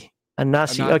 Anasi.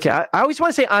 Okay, I always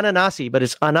want to say Ananasi, but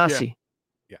it's Anasi.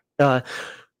 Yeah.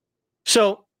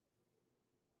 So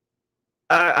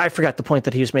I forgot the point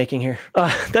that he was making here.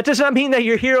 That does not mean that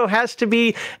your hero has to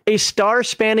be a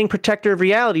star-spanning protector of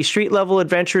reality, street-level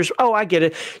adventures. Oh, I get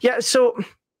it. Yeah, so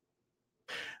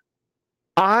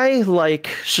I like...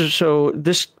 So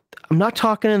this... I'm not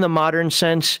talking in the modern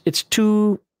sense. It's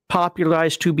too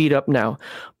popularized, too beat up now.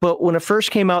 But when it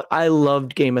first came out, I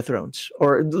loved Game of Thrones.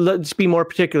 Or let's be more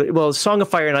particular. Well, Song of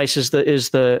Fire and Ice is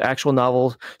the actual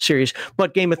novel series,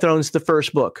 but Game of Thrones, the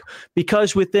first book.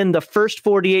 Because within the first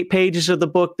 48 pages of the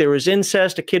book, there was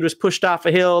incest, a kid was pushed off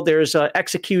a hill, there's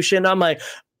execution. I'm like,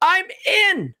 I'm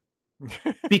in.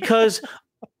 because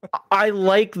I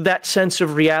like that sense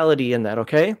of reality in that,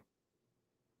 okay?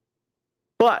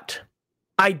 But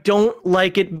I don't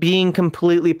like it being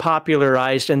completely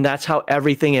popularized, and that's how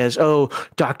everything is. Oh,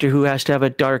 Doctor Who has to have a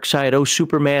dark side. Oh,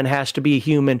 Superman has to be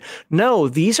human. No,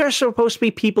 these are supposed to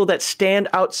be people that stand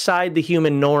outside the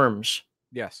human norms.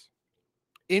 Yes.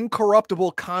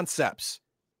 Incorruptible concepts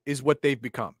is what they've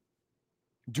become.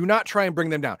 Do not try and bring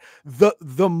them down.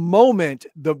 The moment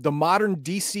the modern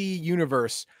DC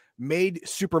universe made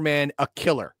Superman a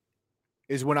killer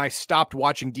is when I stopped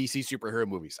watching DC superhero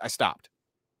movies. I stopped.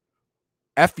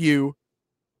 F you.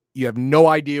 You have no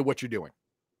idea what you're doing.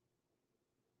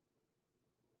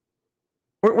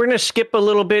 We're going to skip a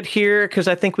little bit here because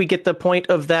I think we get the point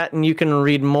of that, and you can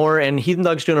read more. And Heathen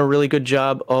Dog's doing a really good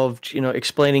job of,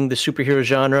 explaining the superhero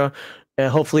genre,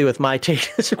 hopefully with my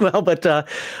take as well. But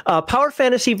power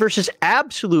fantasy versus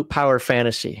absolute power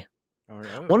fantasy.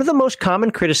 Right. One of the most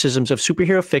common criticisms of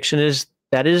superhero fiction is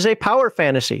that it is a power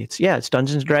fantasy. It's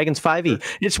Dungeons and Dragons 5e.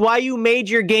 It's why you made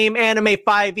your game anime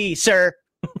 5e, sir.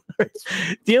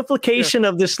 The implication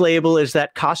of this label is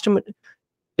that costume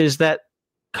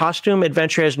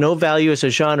adventure has no value as a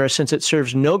genre since it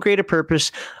serves no greater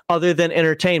purpose other than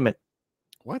entertainment.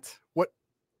 What?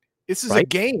 This is a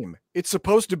game. It's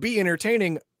supposed to be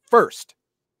entertaining first.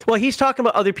 Well, he's talking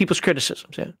about other people's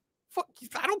criticisms. Yeah.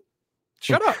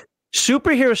 Shut up.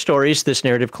 Superhero stories, this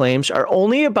narrative claims, are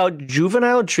only about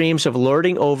juvenile dreams of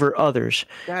lording over others.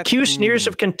 Cue sneers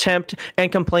of contempt and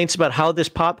complaints about how this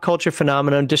pop culture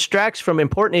phenomenon distracts from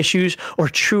important issues or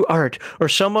true art or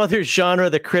some other genre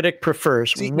the critic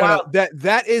prefers. See, wow.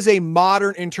 That is a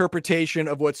modern interpretation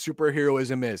of what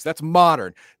superheroism is. That's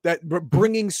modern. That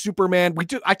bringing Superman,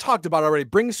 I talked about already,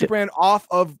 bringing Superman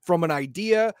from an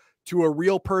idea to a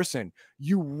real person.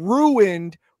 You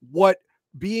ruined what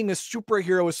being a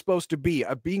superhero is supposed to be.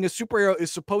 Being a superhero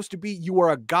is supposed to be, you are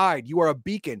a guide, you are a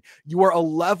beacon, you are a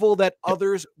level that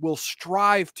others will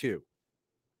strive to.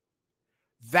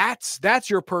 That's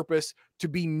your purpose, to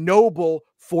be noble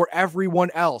for everyone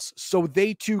else, so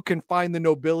they too can find the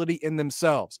nobility in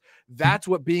themselves. That's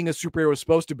what being a superhero is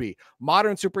supposed to be.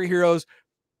 Modern superheroes,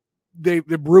 they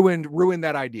ruined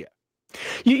that idea.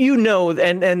 And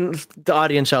the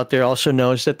audience out there also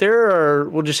knows that there are,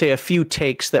 we'll just say, a few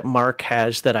takes that Mark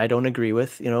has that I don't agree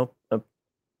with.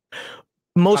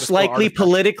 Most likely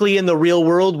politically in the real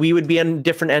world, we would be on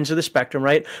different ends of the spectrum,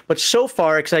 right? But so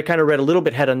far, because I kind of read a little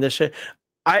bit ahead on this,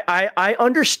 I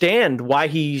understand why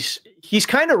he's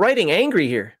kind of writing angry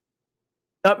here.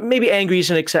 Maybe angry is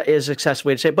excessive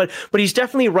way to say it, but he's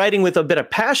definitely writing with a bit of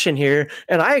passion here,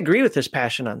 and I agree with his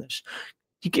passion on this.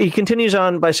 He continues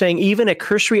on by saying, even a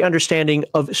cursory understanding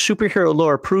of superhero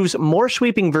lore proves more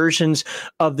sweeping versions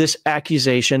of this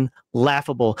accusation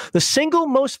laughable. The single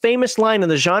most famous line in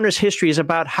the genre's history is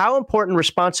about how important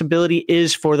responsibility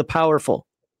is for the powerful.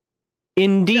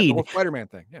 Indeed. The whole Spider-Man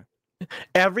thing, yeah.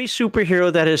 Every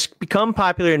superhero that has become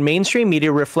popular in mainstream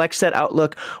media reflects that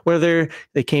outlook, whether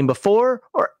they came before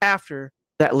or after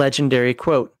that legendary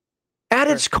quote. At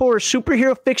its core,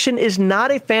 superhero fiction is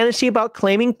not a fantasy about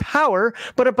claiming power,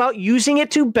 but about using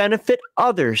it to benefit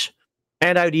others.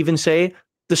 And I would even say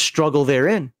the struggle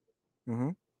therein.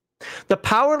 Mm-hmm. The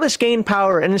powerless gain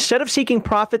power, and instead of seeking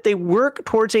profit, they work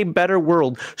towards a better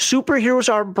world. Superheroes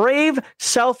are brave,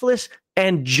 selfless,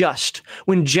 and just.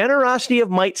 When generosity of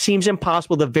might seems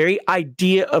impossible, the very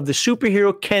idea of the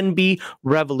superhero can be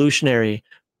revolutionary.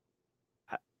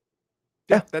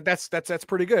 Yeah, that's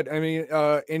pretty good. I mean,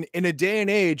 in a day and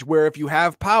age where if you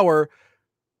have power,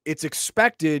 it's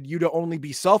expected you to only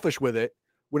be selfish with it.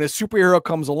 When a superhero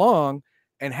comes along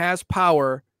and has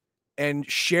power and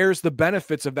shares the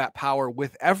benefits of that power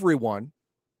with everyone,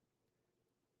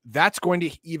 that's going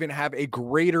to even have a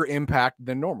greater impact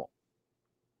than normal.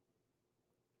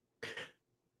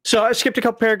 So I skipped a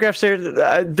couple paragraphs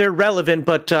there. They're relevant,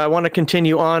 but I want to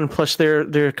continue on. Plus, there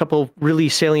are a couple really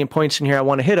salient points in here I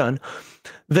want to hit on.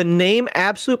 The name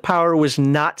absolute power was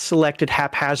not selected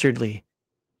haphazardly.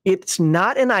 It's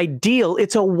not an ideal,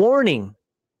 it's a warning.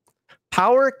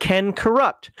 Power can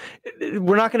corrupt.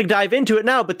 We're not going to dive into it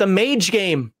now, but the mage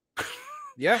game.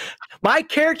 Yeah. My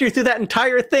character through that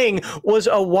entire thing was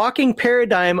a walking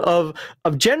paradigm of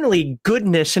generally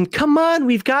goodness and come on,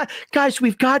 we've got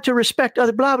to respect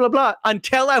other blah, blah, blah,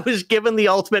 until I was given the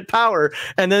ultimate power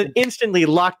and then instantly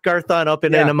locked Garthon up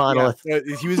in a monolith. Yeah.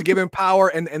 He was given power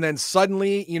and then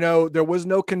suddenly, there was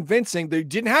no convincing. They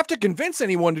didn't have to convince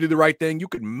anyone to do the right thing. You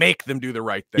could make them do the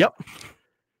right thing. Yep.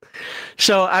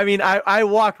 So, I mean, I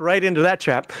walked right into that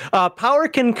trap. Power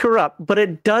can corrupt, but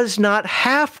it does not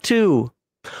have to.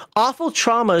 Awful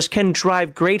traumas can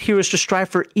drive great heroes to strive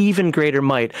for even greater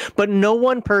might, but no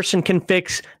one person can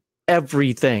fix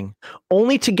everything.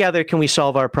 Only together can we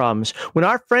solve our problems. When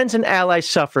our friends and allies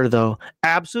suffer, though,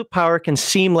 absolute power can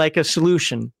seem like a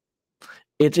solution.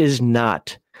 It is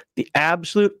not. The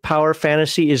absolute power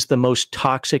fantasy is the most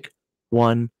toxic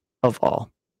one of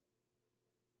all.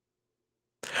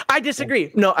 I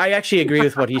disagree. No, I actually agree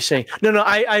with what he's saying. No,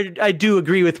 I do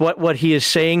agree with what he is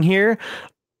saying here.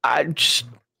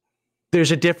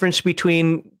 There's a difference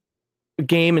between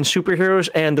game and superheroes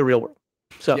and the real world.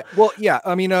 So,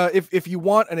 I mean, if you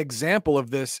want an example of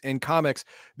this in comics,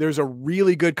 there's a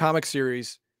really good comic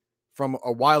series from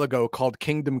a while ago called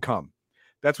Kingdom Come.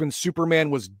 That's when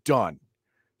Superman was done.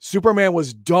 Superman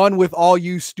was done with all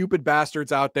you stupid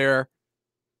bastards out there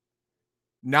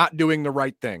not doing the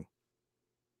right thing.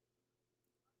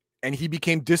 And he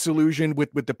became disillusioned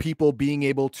with the people being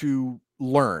able to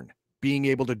learn, being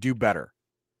able to do better.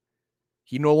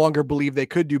 He no longer believed they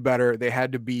could do better. They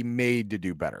had to be made to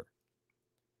do better.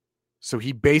 So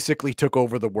he basically took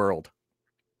over the world.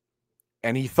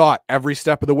 And he thought every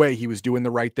step of the way he was doing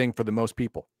the right thing for the most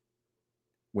people,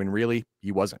 when really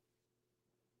he wasn't.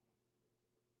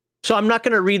 So I'm not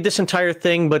going to read this entire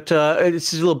thing, but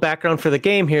this is a little background for the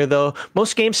game here, though.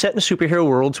 Most games set in superhero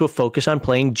worlds will focus on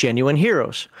playing genuine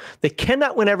heroes. They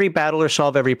cannot win every battle or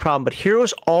solve every problem, but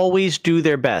heroes always do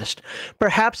their best.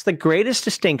 Perhaps the greatest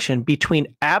distinction between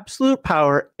absolute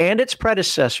power and its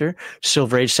predecessor,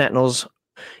 Silver Age Sentinels,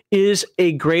 is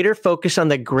a greater focus on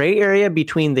the gray area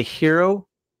between the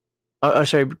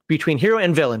between hero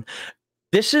and villain.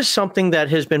 This is something that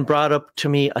has been brought up to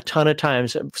me a ton of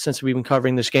times since we've been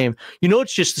covering this game. You know,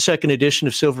 it's just the second edition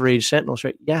of Silver Age Sentinels,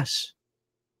 right? Yes.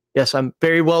 Yes, I'm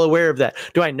very well aware of that.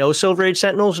 Do I know Silver Age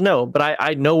Sentinels? No, but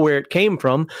I know where it came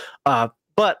from.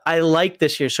 But I like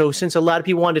this here. So since a lot of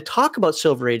people wanted to talk about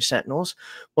Silver Age Sentinels,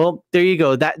 well, there you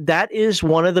go. That is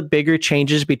one of the bigger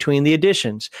changes between the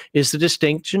editions, is the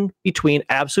distinction between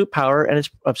absolute power and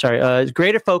its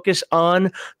greater focus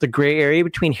on the gray area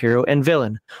between hero and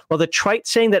villain. While the trite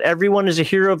saying that everyone is a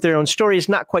hero of their own story is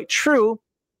not quite true,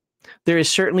 there is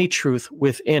certainly truth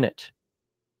within it.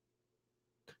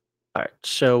 All right,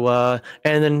 so,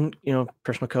 and then,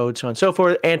 personal code, so on and so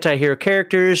forth, anti-hero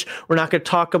characters. We're not going to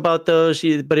talk about those,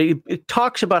 but it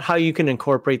talks about how you can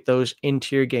incorporate those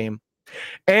into your game.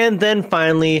 And then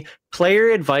finally, player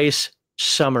advice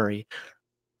summary.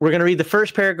 We're going to read the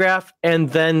first paragraph and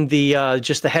then the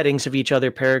just the headings of each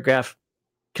other paragraph,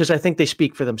 because I think they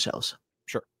speak for themselves.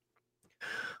 Sure.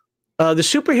 The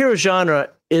superhero genre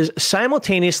is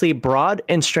simultaneously broad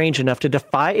and strange enough to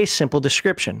defy a simple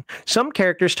description. Some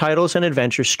characters, titles, and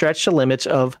adventures stretch the limits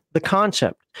of the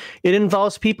concept. It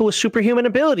involves people with superhuman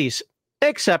abilities,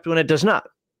 except when it does not.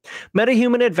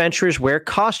 Metahuman adventurers wear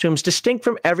costumes distinct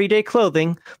from everyday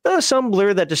clothing, though some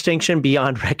blur that distinction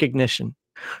beyond recognition.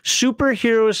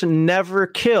 Superheroes never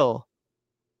kill.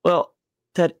 Well,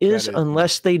 that is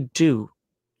unless they do.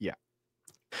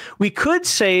 We could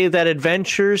say that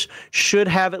adventures should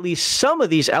have at least some of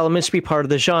these elements be part of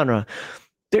the genre.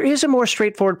 There is a more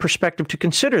straightforward perspective to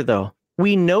consider, though.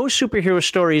 We know superhero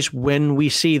stories when we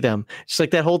see them. It's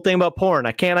like that whole thing about porn.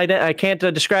 I can't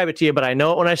describe it to you, but I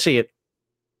know it when I see it.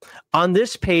 On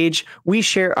this page, we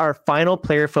share our final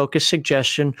player-focused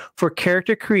suggestion for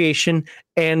character creation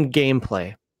and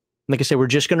gameplay. Like I said, we're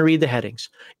just going to read the headings.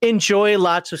 Enjoy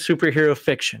lots of superhero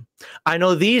fiction. I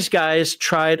know these guys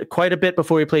tried quite a bit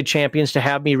before we played Champions to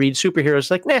have me read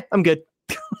superheroes. Like, nah, I'm good.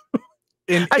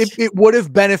 And it would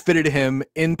have benefited him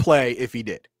in play if he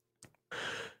did.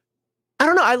 I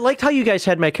don't know. I liked how you guys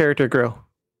had my character grow.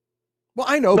 Well,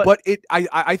 I know, but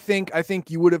I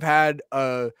think you would have had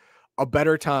a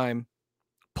better time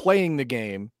playing the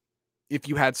game if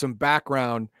you had some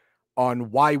background on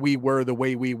why we were the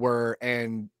way we were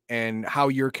and how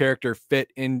your character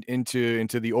fit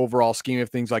into the overall scheme of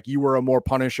things. Like, you were a more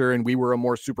Punisher and we were a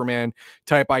more Superman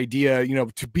type idea,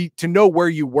 to know where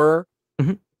you were.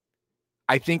 Mm-hmm.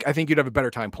 I think you'd have a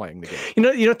better time playing the game. You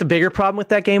know what the bigger problem with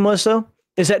that game was, though,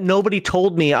 is that nobody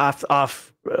told me up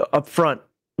front,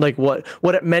 like what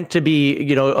it meant to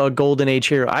be, a golden age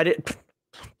hero. I didn't.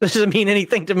 This doesn't mean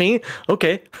anything to me.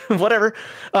 Okay, whatever.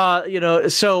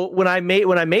 So when I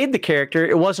made the character,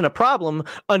 it wasn't a problem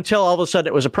until all of a sudden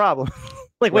it was a problem.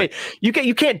 Like, right. Wait,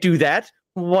 you can't do that.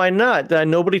 Why not?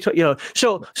 Nobody told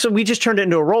So we just turned it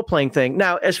into a role playing thing.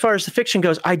 Now, as far as the fiction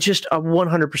goes, I just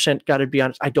 100% got to be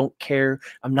honest. I don't care.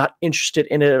 I'm not interested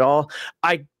in it at all.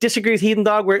 I disagree with Heathen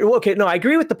Dog. I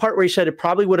agree with the part where he said it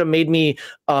probably would have made me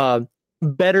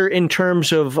better in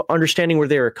terms of understanding where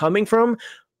they were coming from.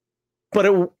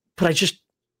 But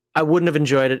I wouldn't have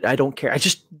enjoyed it. I don't care. I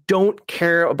just don't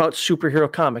care about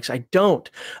superhero comics. I don't.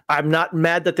 I'm not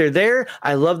mad that they're there.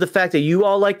 I love the fact that you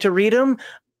all like to read them.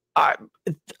 I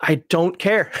don't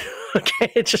care.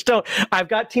 Okay, it just don't. I've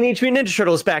got Teenage Mutant Ninja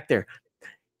Turtles back there.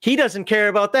 He doesn't care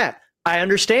about that. I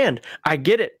understand. I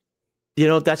get it. You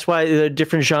know, that's why there are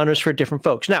different genres for different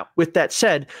folks. Now, with that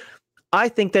said, I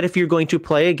think that if you're going to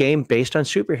play a game based on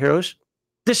superheroes,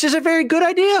 this is a very good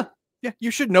idea. Yeah,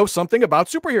 you should know something about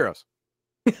superheroes.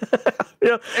 You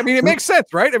know, I mean, it makes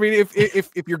sense, right? I mean,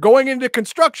 if you're going into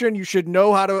construction, you should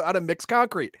know how to mix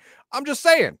concrete. I'm just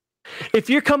saying. If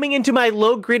you're coming into my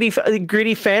low gritty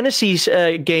fantasies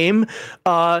game,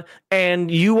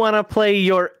 and you want to play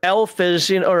your elf as,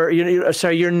 you know, or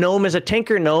your gnome as a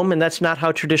tinker gnome, and that's not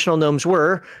how traditional gnomes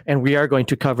were, and we are going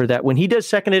to cover that when he does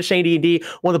second edition AD&D.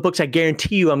 One of the books I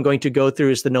guarantee you I'm going to go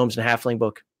through is the Gnomes and Halfling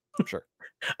book. Sure,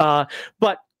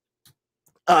 but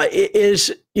it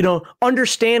is, you know,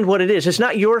 understand what it is. It's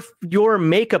not your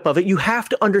makeup of it. You have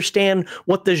to understand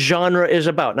what the genre is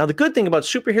about. Now, the good thing about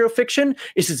superhero fiction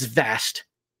is it's vast.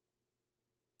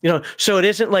 You know, so it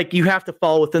isn't like you have to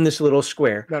fall within this little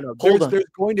square. No. There's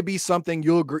going to be something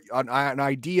you'll agree on, an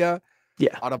idea.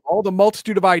 Yeah. Out of all the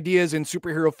multitude of ideas in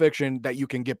superhero fiction that you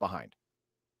can get behind.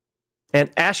 And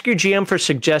ask your GM for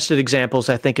suggested examples,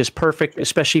 I think, is perfect,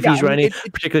 especially if he's running a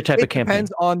particular type of campaign. It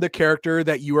depends on the character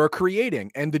that you are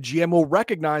creating, and the GM will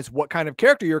recognize what kind of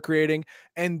character you're creating,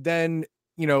 and then,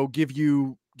 you know, give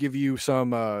you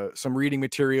some reading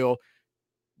material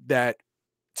that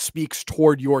speaks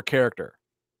toward your character.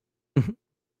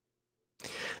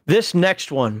 This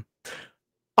next one,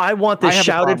 I want this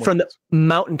shouted from the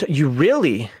mountain. You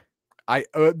really?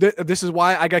 This is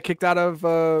why I got kicked out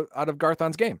of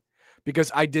Garthon's game.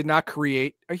 Because I did not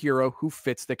create a hero who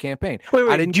fits the campaign. Wait,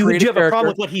 I didn't do you have a problem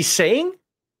with what he's saying?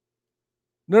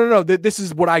 No. This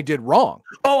is what I did wrong.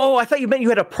 Oh, I thought you meant you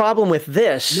had a problem with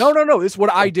this. No. This is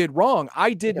what I did wrong.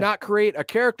 I did not create a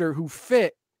character who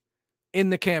fit in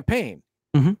the campaign.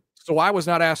 Mm-hmm. So I was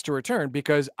not asked to return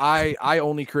because I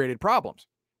only created problems.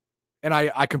 And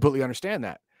I completely understand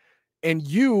that. And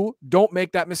you don't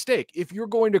make that mistake. If you're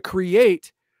going to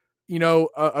create, you know,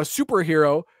 a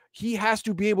superhero, he has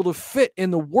to be able to fit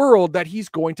in the world that he's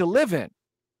going to live in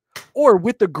or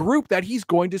with the group that he's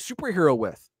going to superhero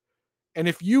with. And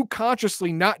if you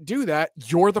consciously not do that,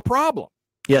 you're the problem.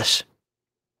 Yes.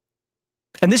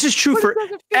 And this is true for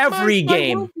every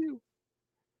game.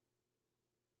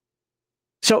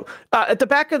 So at the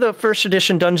back of the first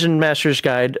edition Dungeon Master's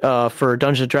Guide for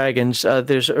Dungeons & Dragons,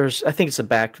 there's I think it's the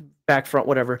back front,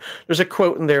 whatever. There's a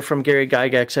quote in there from Gary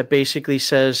Gygax that basically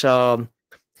says,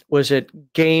 was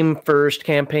it game first,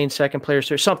 campaign second, players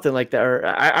third, something like that? Or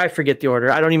I forget the order.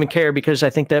 I don't even care because I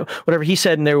think that whatever he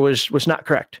said in there was not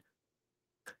correct.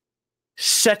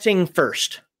 Setting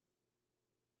first.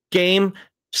 Game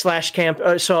 / camp.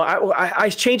 So I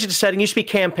changed it to setting. It used to be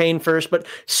campaign first, but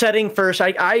setting first.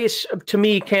 To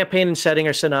me, campaign and setting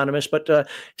are synonymous, but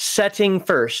setting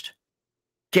first.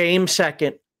 Game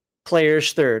second,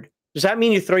 players third. Does that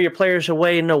mean you throw your players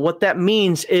away? No, what that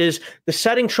means is the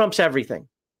setting trumps everything.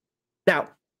 Now,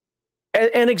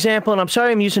 an example, and I'm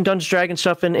sorry I'm using Dungeons & Dragons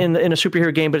stuff in a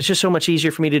superhero game, but it's just so much easier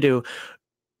for me to do.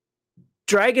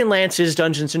 Dragonlance is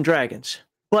Dungeons & Dragons,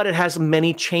 but it has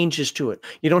many changes to it.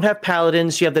 You don't have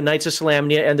paladins, you have the Knights of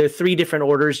Solamnia, and there are 3 different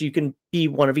orders. You can be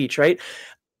one of each, right?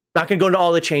 Not going to go into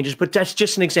all the changes, but that's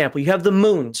just an example. You have the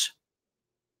moons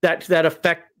that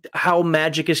affect how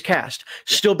magic is cast.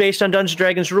 Still based on Dungeons &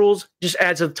 Dragons rules, just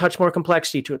adds a touch more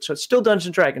complexity to it. So it's still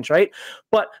Dungeons & Dragons, right?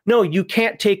 But no, you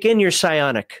can't take in your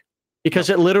psionic because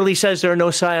it literally says there are no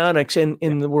psionics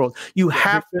in the world. You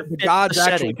have to the gods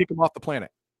actually kick them off the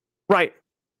planet. Right.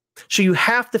 So you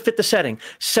have to fit the setting.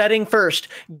 Setting first,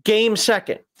 game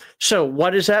second. So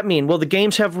what does that mean? Well, the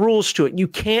games have rules to it. You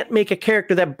can't make a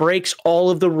character that breaks all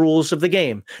of the rules of the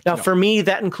game. Now, for me,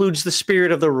 that includes the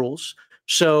spirit of the rules.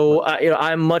 So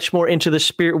I'm much more into the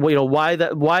spirit, why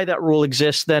that rule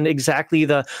exists than exactly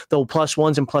the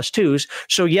 +1s and +2s.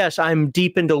 So yes, I'm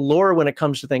deep into lore when it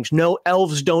comes to things. No,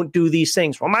 elves don't do these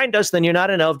things. Well, mine does. Then you're not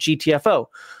an elf. GTFO.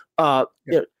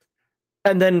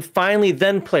 And then finally,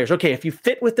 players. Okay, if you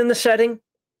fit within the setting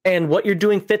and what you're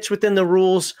doing fits within the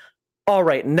rules, all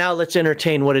right, now let's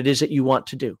entertain what it is that you want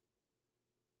to do.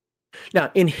 Now,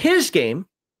 in his game,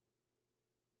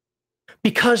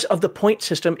 because of the point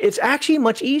system, it's actually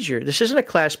much easier. This isn't a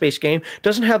class-based game,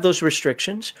 doesn't have those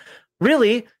restrictions.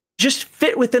 Really, just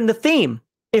fit within the theme.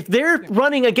 If they're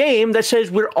running a game that says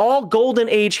we're all Golden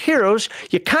Age heroes,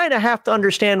 you kind of have to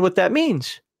understand what that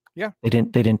means. Yeah, they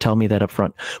didn't tell me that up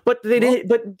front, but they did.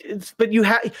 But you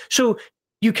have, so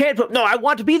you can't put, no, I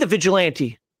want to be the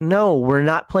vigilante. No, we're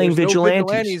not playing There's no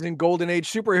vigilantes. vigilantes in Golden Age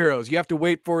superheroes. You have to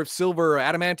wait for Silver or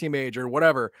Adamantium Age or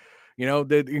whatever. You know,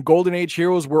 the in Golden Age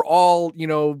heroes were all, you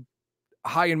know,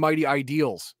 high and mighty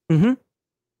ideals. Mm-hmm.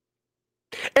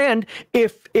 And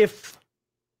if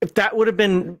that would have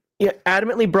been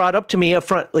adamantly brought up to me up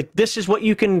front, like, this is what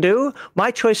you can do, my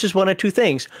choice is one of two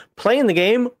things: playing the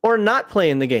game or not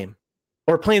playing the game,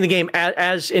 or playing the game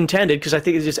as intended, because I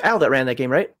think it's just Al that ran that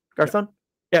game, right, Garthon?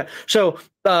 Yeah. So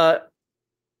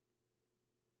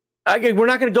we're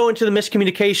not going to go into the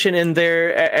miscommunication in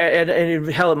there, and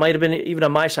hell, it might have been even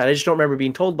on my side. I just don't remember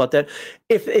being told about that.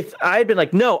 If I had been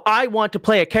like, no, I want to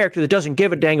play a character that doesn't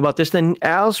give a dang about this, then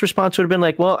Al's response would have been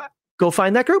like, well, go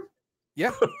find that group.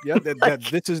 Yeah, yeah.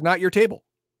 This is not your table.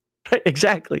 Right,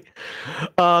 exactly.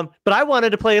 But I wanted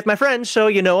to play with my friends, so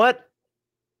you know what?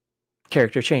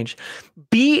 Character change.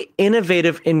 Be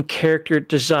innovative in character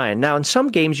design. Now, in some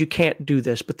games, you can't do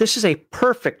this, but this is a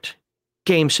perfect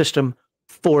game system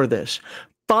for this.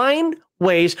 Find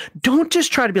ways. Don't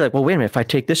just try to be like, well, wait a minute, if I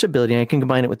take this ability and I can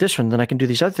combine it with this one, then I can do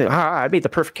these other things. I made the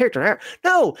perfect character.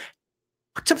 No,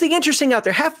 put something interesting out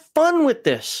there. Have fun with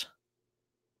this.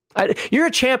 You're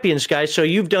a champions guy, so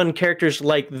you've done characters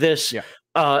like this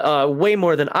way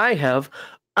more than I have.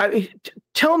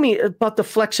 Tell me about the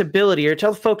flexibility, or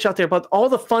tell the folks out there about all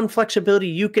the fun flexibility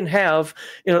you can have.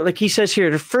 You know, like he says here,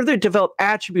 to further develop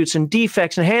attributes and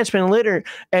defects, enhancement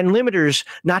and limiters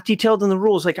not detailed in the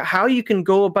rules, like how you can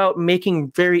go about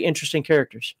making very interesting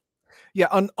characters. Yeah,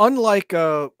 unlike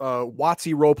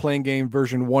WotC role-playing game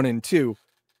version 1 and 2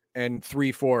 and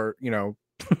 3, 4, you know,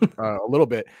 a little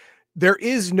bit, there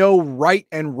is no right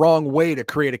and wrong way to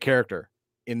create a character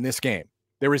in this game.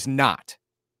 There is not.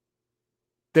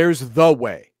 There's the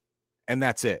way, and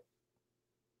that's it.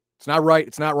 It's not right.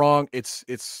 It's not wrong.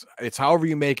 It's however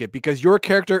you make it, because your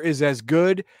character is as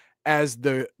good as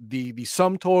the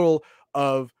sum total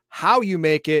of how you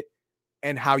make it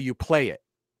and how you play it.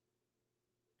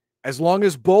 As long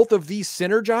as both of these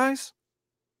synergize,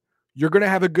 you're going to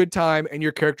have a good time and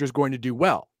your character is going to do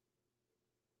well.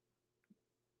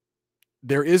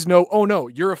 There is no, oh no,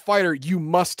 you're a fighter, you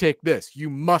must take this, you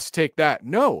must take that.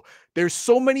 No, there's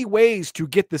so many ways to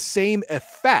get the same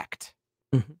effect.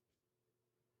 Mm-hmm.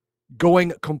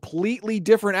 Going completely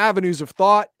different avenues of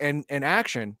thought and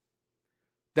action,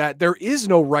 that there is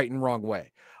no right and wrong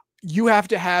way. You have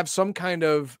to have some kind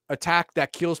of attack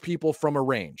that kills people from a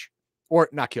range, or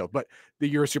not killed, but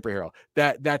you're a superhero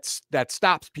that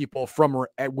stops people from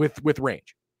with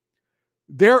range.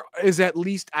 There is at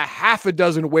least a half a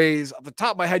dozen ways off the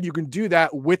top of my head you can do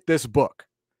that with this book.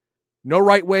 No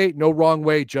right way, no wrong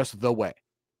way, just the way.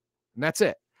 And that's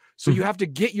it. So you have to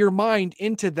get your mind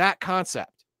into that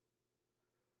concept.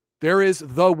 There is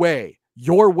the way.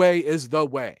 Your way is the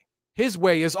way. His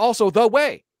way is also the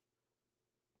way.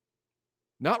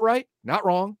 Not right, not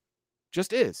wrong,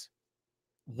 just is.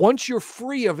 Once you're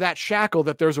free of that shackle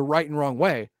that there's a right and wrong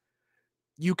way,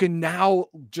 you can now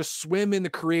just swim in the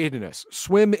creativeness,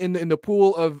 swim in the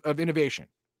pool of innovation.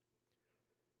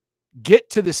 Get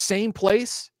to the same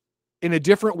place in a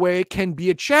different way can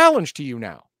be a challenge to you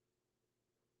now.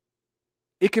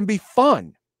 It can be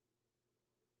fun.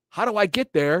 How do I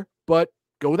get there, but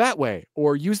go that way,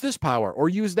 or use this power, or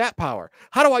use that power?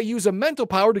 How do I use a mental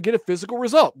power to get a physical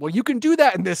result? Well, you can do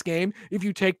that in this game. If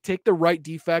you take the right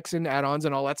defects and add-ons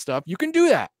and all that stuff, you can do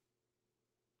that.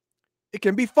 It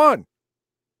can be fun.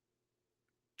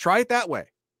 Try it that way.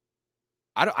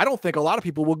 I don't think a lot of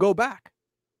people will go back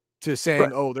to saying,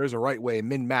 right, oh, there's a right way,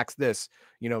 min-max this.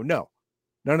 You know, no.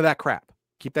 None of that crap.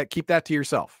 Keep that to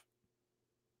yourself.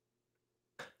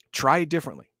 Try it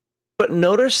differently. But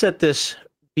notice that this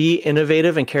be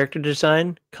innovative in character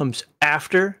design comes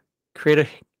after create a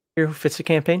hero who fits the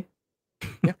campaign.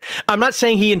 Yeah. I'm not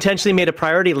saying he intentionally made a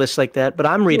priority list like that, but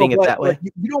I'm reading it that way.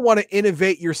 You don't want to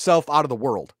innovate yourself out of the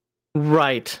world.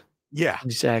 Right. Yeah.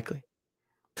 Exactly.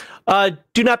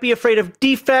 Do not be afraid of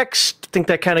defects. I think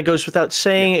that kind of goes without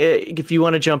saying. Yeah. If you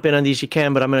want to jump in on these, you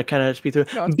can, but I'm going to kind of speed through.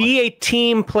 No, be fine. A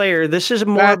team player. This is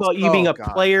more about you being a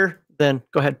player than,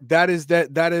 go ahead. That is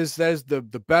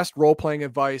the best role-playing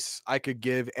advice I could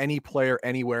give any player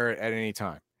anywhere at any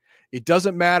time. It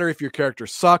doesn't matter if your character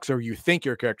sucks or you think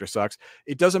your character sucks.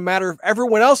 It doesn't matter if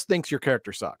everyone else thinks your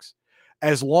character sucks.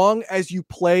 As long as you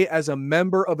play as a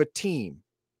member of a team,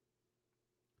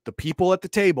 the people at the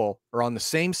table are on the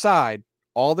same side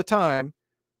all the time,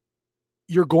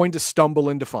 you're going to stumble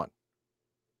into fun.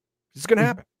 This is going to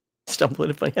happen.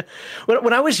 Stumbling upon, yeah.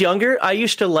 When I was younger, I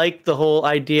used to like the whole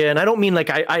idea, and I don't mean like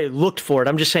I looked for it.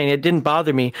 I'm just saying it didn't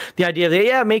bother me. The idea that,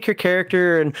 yeah, make your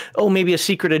character and, oh, maybe a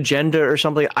secret agenda or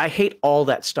something. I hate all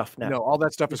that stuff now. No, all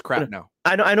that stuff is crap now.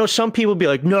 I know some people be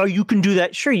like, no, you can do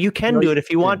that. Sure, you can do it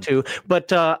if you want to.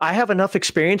 But I have enough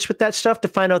experience with that stuff to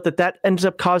find out that ends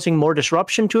up causing more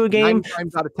disruption to a game. 9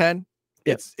 times out of 10,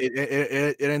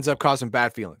 it ends up causing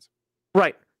bad feelings.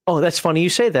 Right. Oh, that's funny you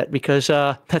say that, because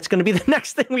that's going to be the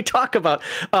next thing we talk about.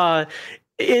 My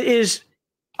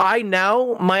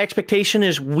expectation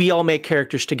is we all make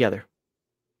characters together.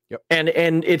 Yep.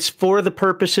 And it's for the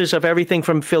purposes of everything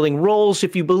from filling roles,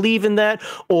 if you believe in that,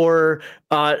 or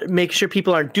make sure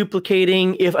people aren't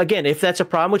duplicating. If that's a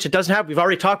problem, which it doesn't have, we've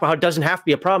already talked about how it doesn't have to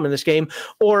be a problem in this game,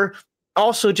 or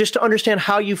also just to understand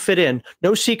how you fit in.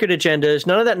 No secret agendas,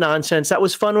 none of that nonsense. That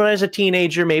was fun when I was a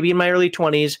teenager, maybe in my early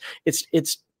 20s.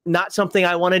 It's not something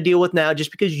I want to deal with now. Just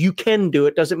because you can do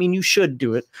it doesn't mean you should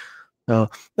do it. So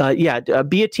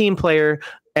be a team player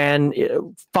and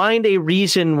find a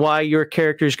reason why your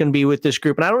character is going to be with this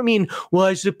group. And I don't mean, well,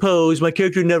 I suppose my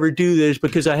character would never do this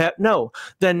because I have no.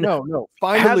 Find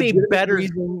a legitimate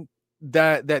reason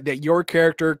that your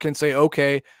character can say,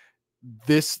 okay,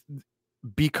 this,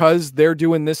 because they're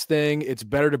doing this thing, it's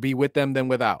better to be with them than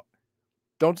without.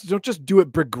 Don't just do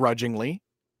it begrudgingly.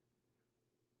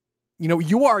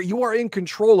 You are in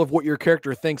control of what your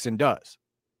character thinks and does.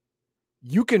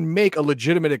 You can make a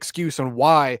legitimate excuse on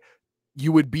why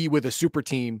you would be with a super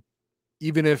team,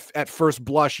 even if at first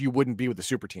blush you wouldn't be with the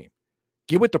super team.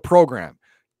 Get with the program.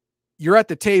 You're at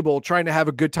the table trying to have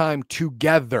a good time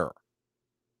together.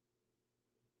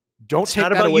 Don't take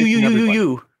that away from everybody.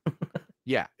 You.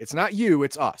 Yeah, it's not you,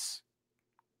 it's us.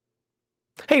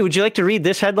 Hey, would you like to read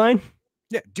this headline?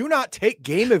 Yeah, do not take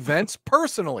game events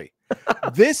personally.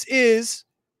 This is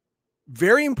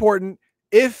very important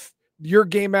if your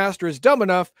game master is dumb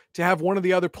enough to have one of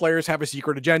the other players have a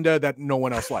secret agenda that no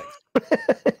one else likes.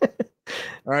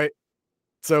 All right.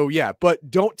 So yeah,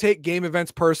 but don't take game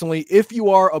events personally. If you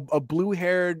are a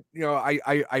blue-haired,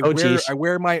 I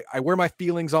wear my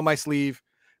feelings on my sleeve.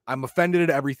 I'm offended at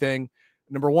everything.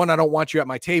 Number one, I don't want you at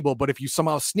my table, but if you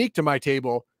somehow sneak to my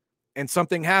table and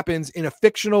something happens in a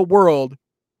fictional world,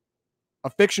 a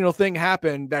fictional thing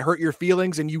happened that hurt your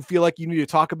feelings and you feel like you need to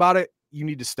talk about it, you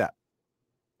need to step.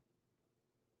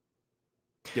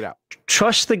 Get out.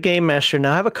 Trust the game master.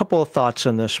 Now, I have a couple of thoughts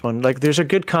on this one. Like, there's a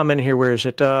good comment here. Where is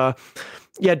it?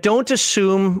 Don't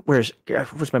assume. Where's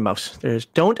my mouse?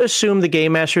 Don't assume the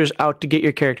game master is out to get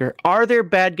your character. Are there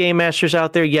bad game masters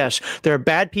out there? Yes. There are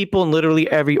bad people in literally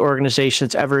every organization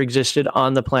that's ever existed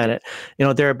on the planet.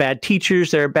 There are bad teachers.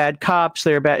 There are bad cops.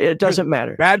 There are bad. It doesn't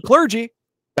matter. Bad clergy.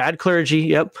 Bad clergy,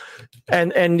 yep.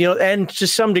 And to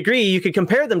some degree, you could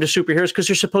compare them to superheroes because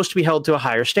they're supposed to be held to a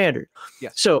higher standard.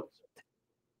 Yes. So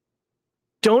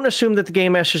don't assume that the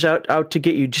game master's out to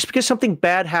get you. Just because something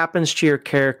bad happens to your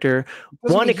character,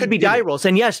 it could be die rolls.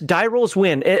 And yes, die rolls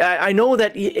win. I know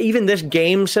that even this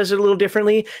game says it a little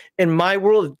differently. In my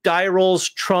world, die rolls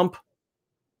trump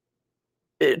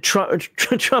everything.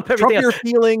 Trump your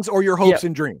feelings or your hopes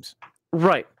and dreams.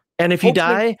 Right. And if you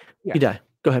die, you die.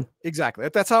 Go ahead. Exactly.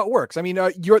 That's how it works. I mean,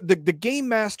 the game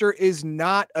master is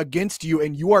not against you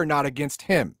and you are not against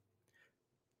him.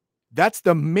 That's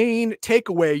the main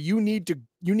takeaway you need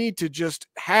to just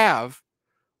have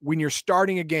when you're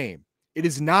starting a game. It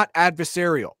is not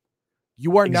adversarial.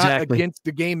 You are not against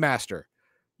the game master.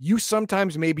 You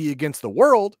sometimes may be against the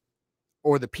world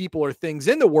or the people or things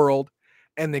in the world,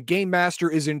 and the game master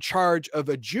is in charge of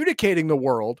adjudicating the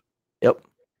world. Yep.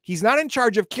 He's not in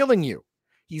charge of killing you.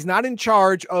 He's not in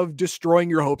charge of destroying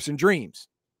your hopes and dreams.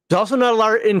 He's also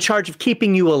not in charge of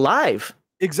keeping you alive.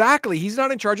 Exactly. He's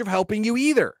not in charge of helping you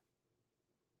either.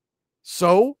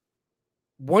 So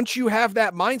once you have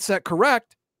that mindset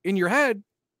correct in your head,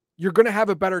 you're going to have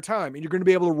a better time and you're going to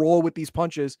be able to roll with these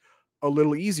punches a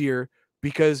little easier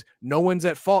because no one's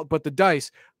at fault but the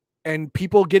dice. And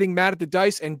people getting mad at the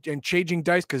dice and changing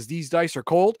dice because these dice are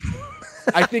cold.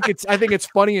 I think it's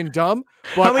funny and dumb,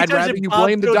 but I'd rather you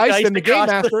blame the dice than the game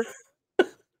master.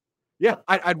 Yeah,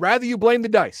 I'd rather you blame the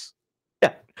dice.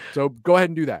 Yeah. So go ahead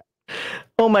and do that.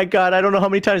 Oh my God, I don't know how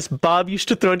many times Bob used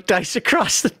to throw dice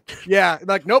across the... Yeah,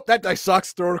 like, nope, that dice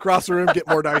sucks. Throw it across the room, get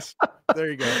more dice.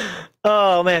 There you go.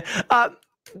 Oh, man.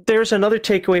 There's another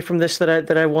takeaway from this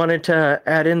that I wanted to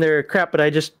add in there. Crap, but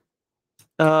I just...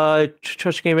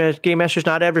 trust game master's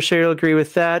not adversarial. Agree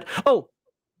with that. Oh,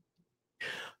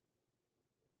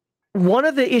 one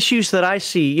of the issues that I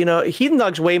see, Heathen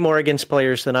Dog's way more against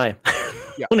players than I am.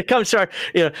 Yeah. When it comes to our,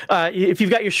 if you've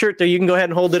got your shirt there, you can go ahead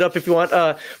and hold it up if you want.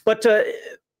 But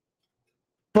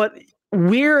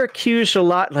we're accused a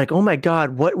lot, like, oh my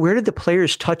God, where did the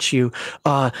players touch you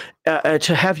to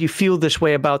have you feel this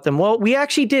way about them? Well, we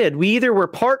actually did. We either were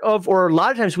part of, or a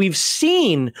lot of times we've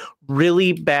seen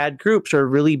really bad groups or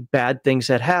really bad things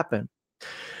that happen.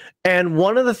 And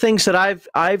one of the things that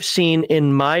I've seen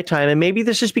in my time, and maybe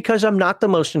this is because I'm not the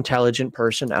most intelligent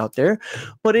person out there,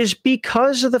 but is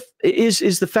because of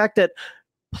the fact that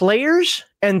players,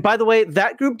 and by the way,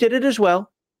 that group did it as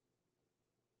well,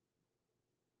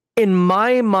 in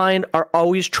my mind, are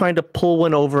always trying to pull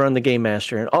one over on the game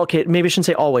master. And okay, maybe I shouldn't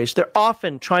say always. They're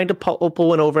often trying to pull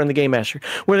one over on the game master,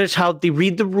 whether it's how they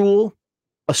read the rule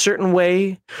a certain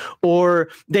way, or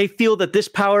they feel that this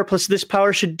power plus this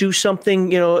power should do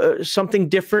something, something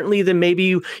differently than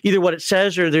maybe either what it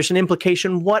says or there's an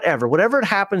implication, whatever it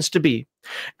happens to be.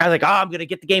 And like, I'm going to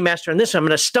get the game master on this. I'm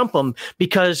going to stump him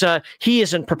because he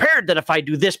isn't prepared that if I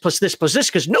do this plus this plus this,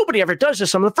 because nobody ever does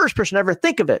this, I'm the first person to ever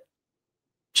think of it.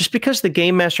 Just because the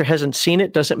game master hasn't seen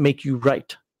it doesn't make you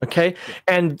right. Okay.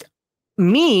 And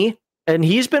me, and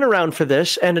he's been around for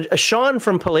this, and Sean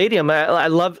from Palladium, I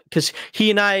love, because he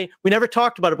and I, we never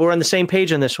talked about it, but we're on the same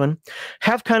page on this one,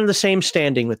 have kind of the same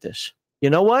standing with this. You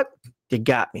know what? You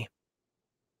got me.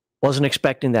 Wasn't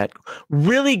expecting that.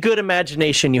 Really good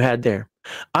imagination you had there.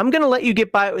 I'm going to let you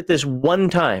get by it with this one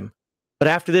time. But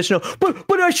after this, no,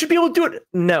 but I should be able to do it.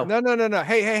 No.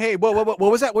 Hey. What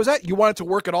was that? What was that? You wanted to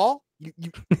work at all?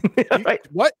 Right.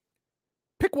 What?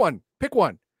 Pick one.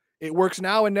 It works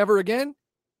now and never again,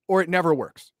 or it never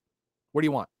works. What do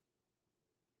you want?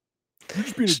 You're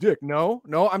just being a dick. No,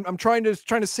 I'm trying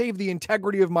to save the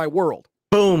integrity of my world.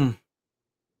 Boom.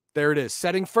 There it is.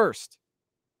 Setting first.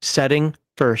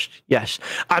 Yes.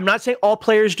 I'm not saying all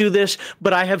players do this,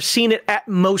 but I have seen it at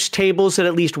most tables that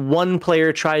at least one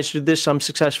player tries to do this, some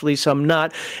successfully, some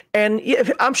not. And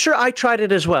I'm sure I tried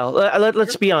it as well.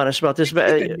 Let's be honest about this.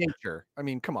 Nature. I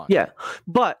mean, come on. Yeah.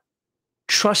 But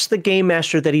trust the game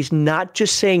master that he's not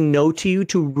just saying no to you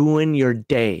to ruin your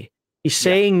day. He's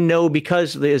saying no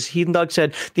because, as Heathen Dog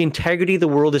said, the integrity of the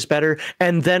world is better.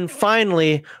 And then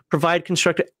finally provide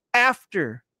constructive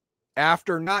after,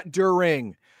 not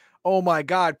during. Oh my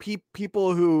God,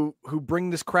 people who bring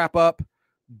this crap up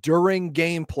during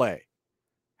gameplay,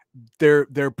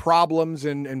 their problems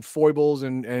and foibles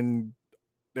and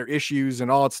their issues and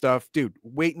all that stuff, dude,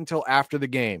 wait until after the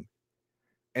game.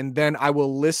 And then I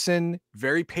will listen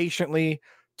very patiently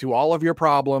to all of your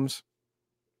problems.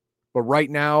 But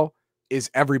right now is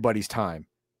everybody's time,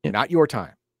 not your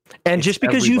time. And it's just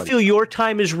because you feel your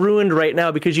time is ruined right now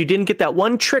because you didn't get that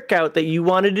one trick out that you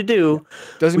wanted to do,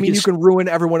 doesn't mean you can ruin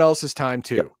everyone else's time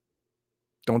too. Yep.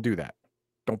 Don't do that.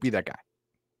 Don't be that guy.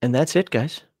 And that's it,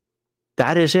 guys.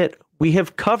 That is it. We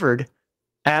have covered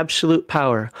absolute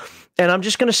power. And I'm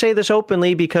just going to say this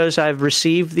openly because I've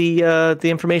received the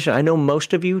information. I know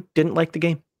most of you didn't like the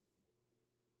game.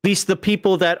 At least the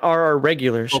people that are our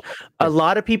regulars. Okay. A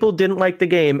lot of people didn't like the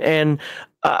game. And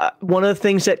one of the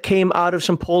things that came out of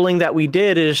some polling that we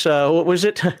did is, what was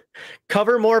it?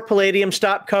 Cover more Palladium,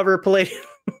 stop cover Palladium.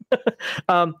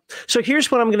 So here's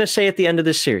what I'm going to say at the end of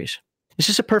this series. Is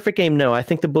this a perfect game? No, I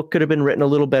think the book could have been written a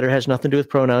little better. It has nothing to do with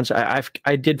pronouns.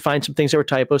 I did find some things that were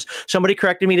typos. Somebody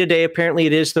corrected me today. Apparently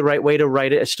it is the right way to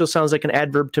write it. It still sounds like an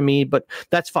adverb to me, but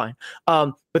that's fine.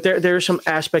 But there are some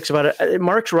aspects about it.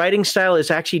 Mark's writing style is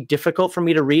actually difficult for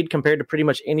me to read compared to pretty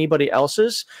much anybody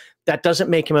else's. That doesn't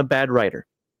make him a bad writer.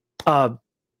 I'm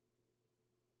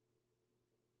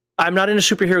not into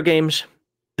superhero games.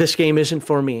 This game isn't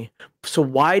for me. So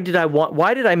why did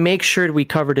I make sure we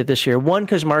covered it this year? One,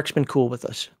 because Mark's been cool with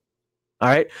us. All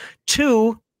right.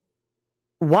 Two,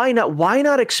 why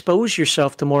not expose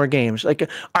yourself to more games? Like,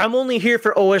 I'm only here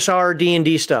for OSR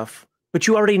D&D stuff, but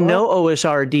you already know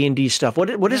OSR D&D stuff.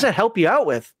 What does that help you out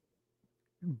with?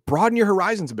 Broaden your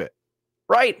horizons a bit.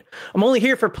 Right. I'm only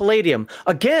here for Palladium.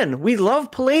 Again, we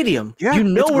love Palladium. Yeah, you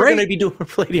know we're going to be doing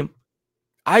Palladium.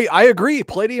 I agree.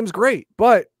 Palladium's great,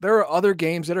 but there are other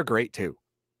games that are great too.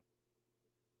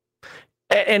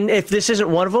 And if this isn't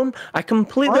one of them, I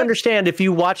completely understand if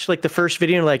you watch like the first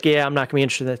video and like, yeah, I'm not gonna be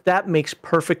interested in that. That makes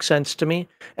perfect sense to me,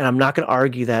 and I'm not gonna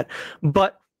argue that.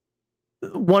 But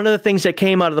one of the things that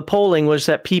came out of the polling was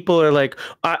that people are like,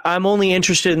 I'm only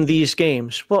interested in these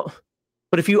games. Well,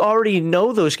 but if you already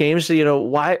know those games,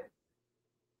 why?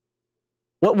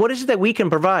 What is it that we can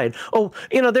provide? Oh,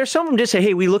 there's some of them just say,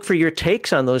 hey, we look for your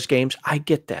takes on those games. I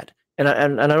get that. And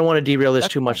I don't want to derail this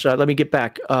too much. So let me get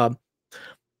back.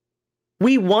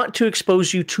 We want to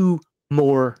expose you to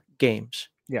more games.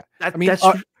 Yeah.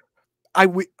 The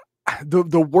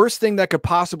worst thing that could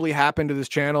possibly happen to this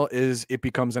channel is it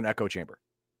becomes an echo chamber.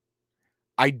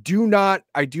 I do not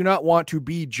want to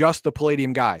be just the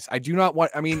Palladium guys. I do not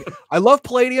want, I mean, I love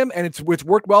Palladium and it's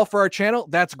worked well for our channel.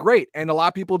 That's great. And a lot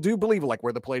of people do believe like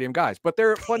we're the Palladium guys, but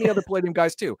there are plenty of other Palladium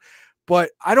guys too.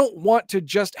 But I don't want to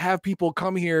just have people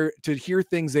come here to hear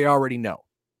things they already know,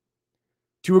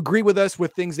 to agree with us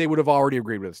with things they would have already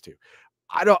agreed with us to.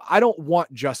 I don't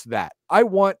want just that. I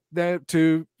want you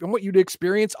to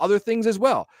experience other things as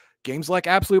well. Games like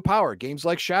Absolute Power, games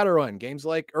like Shadowrun, games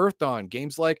like Earth Dawn,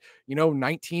 games like,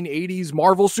 1980s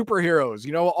Marvel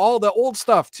superheroes, all the old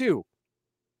stuff too,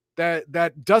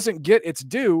 that doesn't get its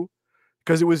due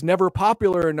because it was never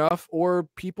popular enough or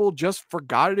people just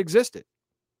forgot it existed.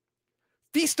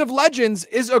 Feast of Legends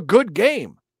is a good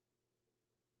game.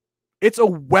 It's a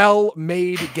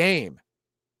well-made game.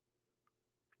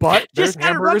 But there's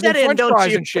hamburgers and french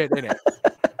fries and shit in it.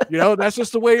 That's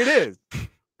just the way it is.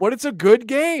 But it's a good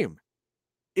game.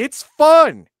 It's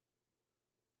fun.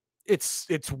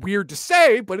 It's weird to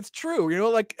say, but it's true.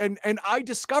 And I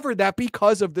discovered that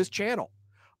because of this channel.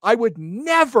 I would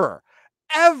never,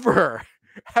 ever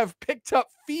have picked up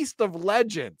Feast of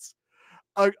Legends,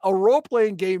 a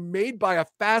role-playing game made by a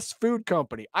fast food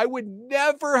company. I would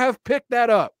never have picked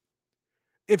that up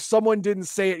if someone didn't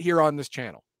say it here on this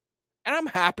channel. And I'm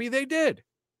happy they did.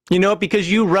 Because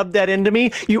you rubbed that into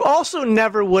me, you also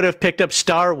never would have picked up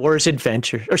Star Wars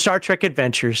Adventures or Star Trek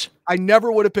Adventures. I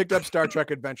never would have picked up Star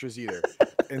Trek Adventures either.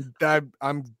 And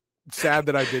I'm sad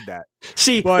that I did that.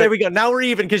 See, there we go. Now we're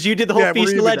even because you did the whole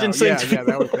Feast of Legends thing. Yeah,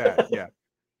 that was bad. Yeah.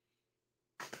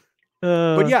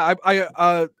 But yeah,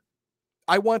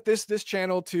 I want this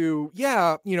channel to,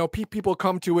 people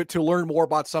come to it to learn more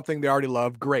about something they already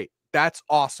love. Great. That's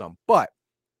awesome. But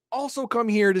also come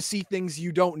here to see things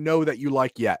you don't know that you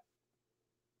like yet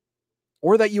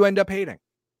or that you end up hating.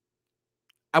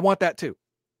 I want that too.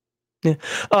 Yeah.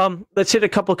 Let's hit a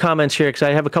couple comments here because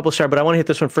I have a couple started, but I want to hit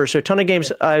this one first. So a ton of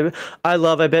games I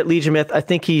love. I bet legionofmyth, I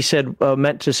think he said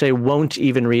meant to say won't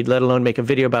even read, let alone make a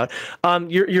video about.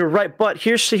 You're right, but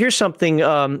here's something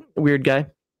weird guy.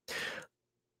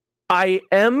 I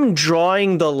am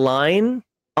drawing the line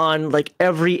on like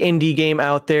every indie game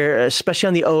out there, especially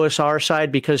on the OSR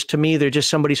side, because to me they're just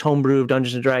somebody's homebrewed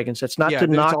Dungeons and Dragons. That's not to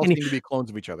knock any. Seem to be clones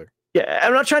of each other. Yeah,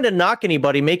 I'm not trying to knock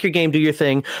anybody. Make your game, do your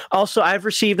thing. Also, I've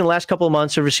received in the last couple of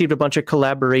months, I've received a bunch of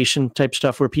collaboration type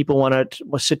stuff where people want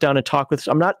to sit down and talk with us.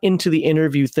 I'm not into the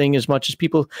interview thing as much as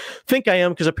people think I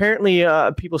am, because apparently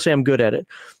people say I'm good at it.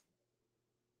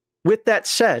 With that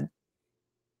said,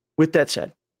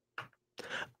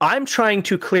 I'm trying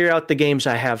to clear out the games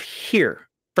I have here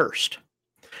first.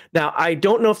 Now, I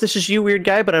don't know if this is you, weird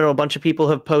guy, but I know a bunch of people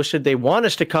have posted they want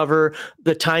us to cover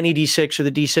the tiny D6 or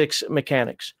the D6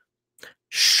 mechanics.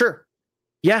 Sure.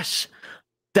 Yes.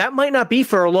 That might not be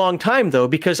for a long time though,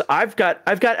 because I've got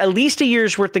at least a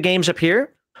year's worth of games up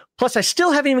here. Plus, I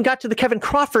still haven't even got to the Kevin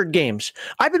Crawford games.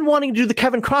 I've been wanting to do the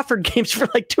Kevin Crawford games for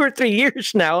like 2 or 3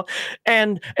 years now.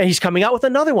 And he's coming out with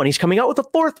another one. He's coming out with a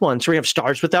 4th one. So we have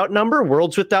Stars Without Number,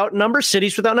 Worlds Without Number,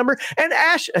 Cities Without Number, and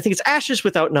I think it's Ashes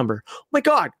Without Number. Oh my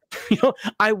God.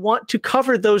 I want to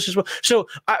cover those as well.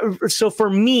 So for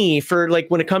me, for like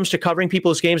when it comes to covering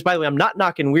people's games, by the way, I'm not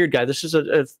knocking weird guy. This is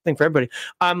a thing for everybody.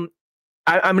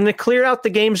 I'm going to clear out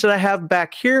the games that I have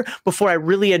back here before I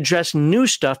really address new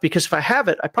stuff, because if I have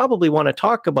it, I probably want to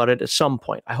talk about it at some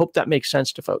point. I hope that makes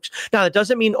sense to folks. Now, that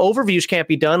doesn't mean overviews can't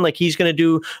be done. Like he's going to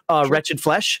do Wretched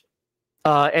Flesh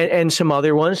and some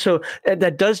other ones. So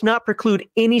that does not preclude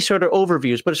any sort of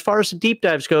overviews. But as far as the deep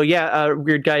dives go,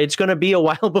 weird guy, it's going to be a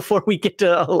while before we get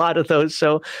to a lot of those.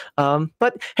 So,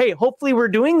 but hey, hopefully we're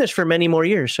doing this for many more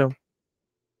years. So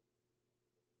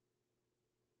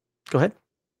go ahead.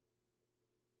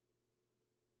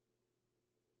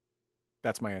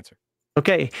 That's my answer.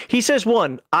 Okay. He says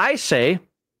 1. I say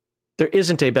there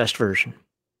isn't a best version.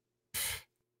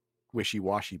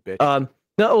 Wishy-washy, bitch.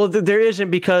 No, well, there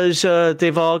isn't, because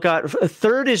they've all got...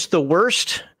 3rd is the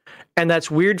worst, and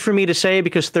that's weird for me to say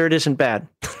because 3rd isn't bad.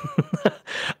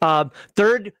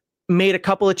 3rd made a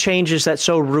couple of changes that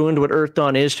so ruined what Earth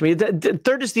Dawn is to me. The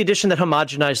 3rd is the edition that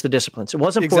homogenized the disciplines. It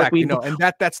wasn't exactly, and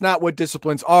that's not what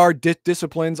disciplines are.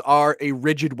 Disciplines are a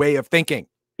rigid way of thinking.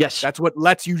 Yes. That's what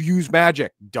lets you use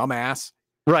magic, dumbass.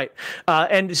 Right.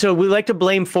 And so we like to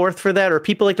blame 4th for that, or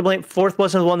people like to blame 4th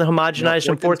wasn't the one that homogenized,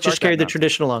 and 4th just carried the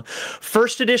tradition along.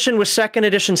 1st edition was 2nd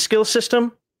edition skill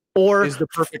system, or is the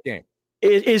perfect game.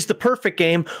 is the perfect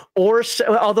game. Or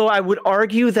although I would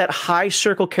argue that high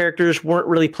circle characters weren't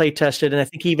really play tested, and I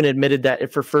think he even admitted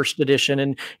that for first edition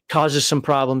and causes some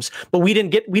problems. But we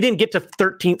didn't get to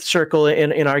 13th circle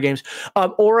in our games.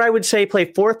 Or I would say play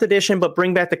 4th edition, but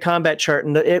bring back the combat chart.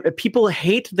 And people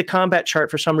hate the combat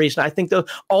chart for some reason. I think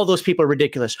all those people are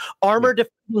ridiculous. Armor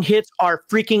defeating hits are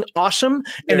freaking awesome,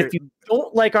 and if you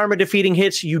don't like armor defeating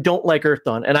hits, you don't like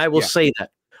Earthdawn, and I will say that.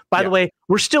 By the way,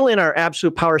 we're still in our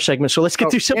absolute power segment, so let's get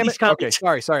through some of these comments.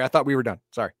 Okay, sorry. I thought we were done.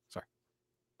 Sorry.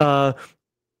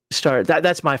 Start.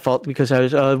 That's my fault because I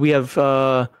was. We have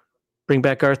bring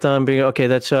back Earthdawn. Okay,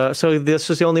 that's so. This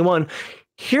is the only one.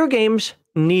 Hero games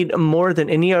need more than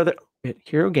any other.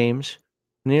 Hero games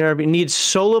needs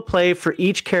solo play for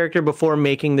each character before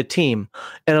making the team,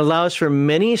 and allows for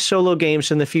many solo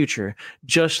games in the future,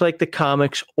 just like the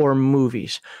comics or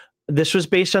movies. This was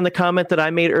based on the comment that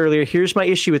I made earlier. Here's my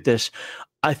issue with this.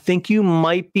 I think you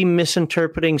might be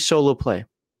misinterpreting solo play.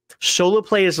 Solo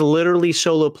play is literally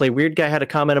solo play. Weird Guy had a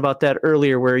comment about that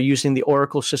earlier where using the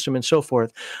Oracle system and so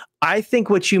forth. I think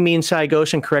what you mean,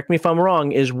 Cygos, and correct me if I'm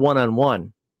wrong, is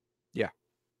one-on-one. Yeah.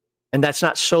 And that's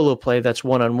not solo play. That's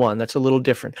one-on-one. That's a little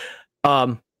different.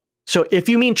 So if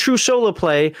you mean true solo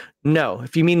play, no.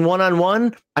 If you mean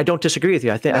one-on-one, I don't disagree with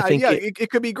you. I think it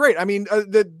could be great. I mean,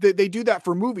 they do that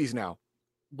for movies now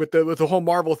with the whole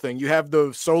Marvel thing. You have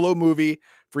the solo movie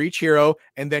for each hero,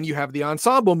 and then you have the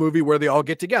ensemble movie where they all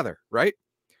get together, right?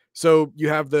 So you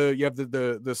have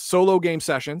the solo game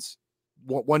sessions,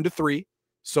 1 to 3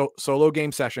 solo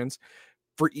game sessions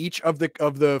for each of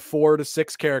the 4 to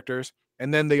 6 characters,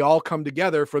 and then they all come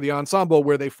together for the ensemble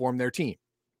where they form their team.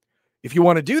 If you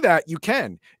want to do that, you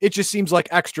can. It just seems like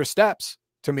extra steps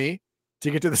to me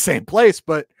to get to the same place,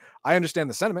 but I understand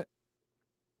the sentiment.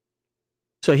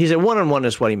 So he said one-on-one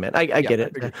is what he meant. I get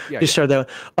it. Just start that.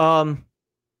 All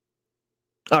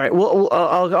right. Well,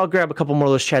 I'll grab a couple more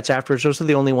of those chats afterwards. Those are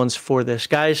the only ones for this.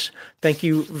 Guys, thank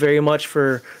you very much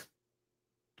for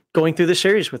going through the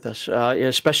series with us,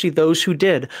 especially those who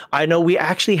did. I know we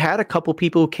actually had a couple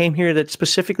people who came here that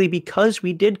specifically because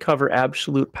we did cover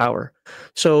Absolute Power.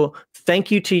 So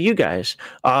thank you to you guys.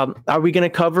 Are we going to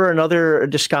cover another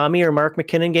Discami or Mark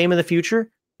McKinnon game in the future?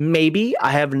 Maybe.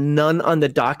 I have none on the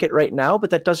docket right now, but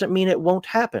that doesn't mean it won't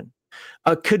happen.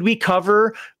 Could we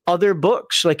cover other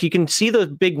books? Like you can see the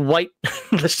big white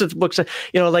list of books,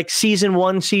 like season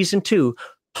 1, season 2.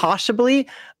 Possibly,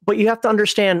 but you have to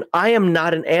understand, I am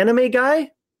not an anime guy,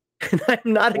 and I'm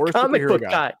not a comic book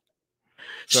guy.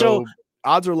 So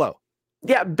odds are low.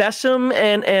 Yeah, Bessem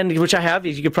and which I have,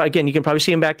 you can probably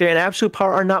see him back there, and Absolute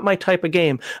Power are not my type of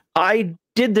game. I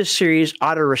did this series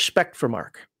out of respect for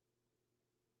Mark.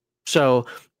 So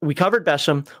we covered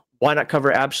Bessem. Why not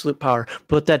cover Absolute Power?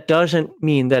 But that doesn't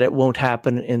mean that it won't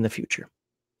happen in the future.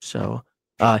 So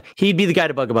he'd be the guy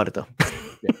to bug about it, though.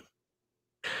 Yeah.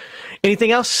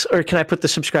 Anything else, or can I put the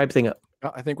subscribe thing up?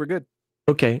 I think we're good.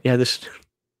 Okay. Yeah,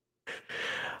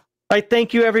 I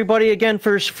thank you everybody again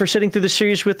for sitting through the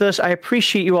series with us. I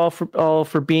appreciate you all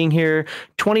for being here.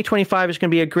 2025 is going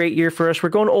to be a great year for us. We're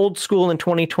going old school in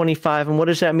 2025, and what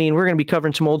does that mean? We're going to be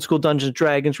covering some old school Dungeons and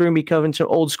Dragons. We're going to be covering some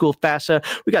old school FASA.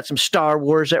 We got some Star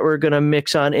Wars that we're going to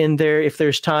mix on in there if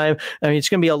there's time. I mean, it's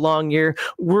going to be a long year.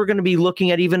 We're going to be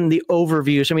looking at even the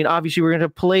overviews. I mean, obviously we're going to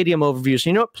have Palladium overviews.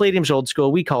 You know what? Palladium's old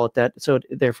school. We call it that, so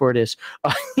therefore it is.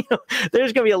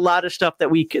 There's going to be a lot of stuff that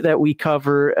we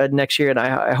cover next year, and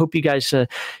I hope you guys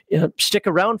stick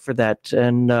around for that.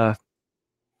 And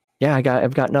I've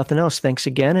got nothing else. Thanks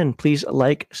again, and please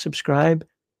like, subscribe,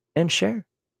 and share.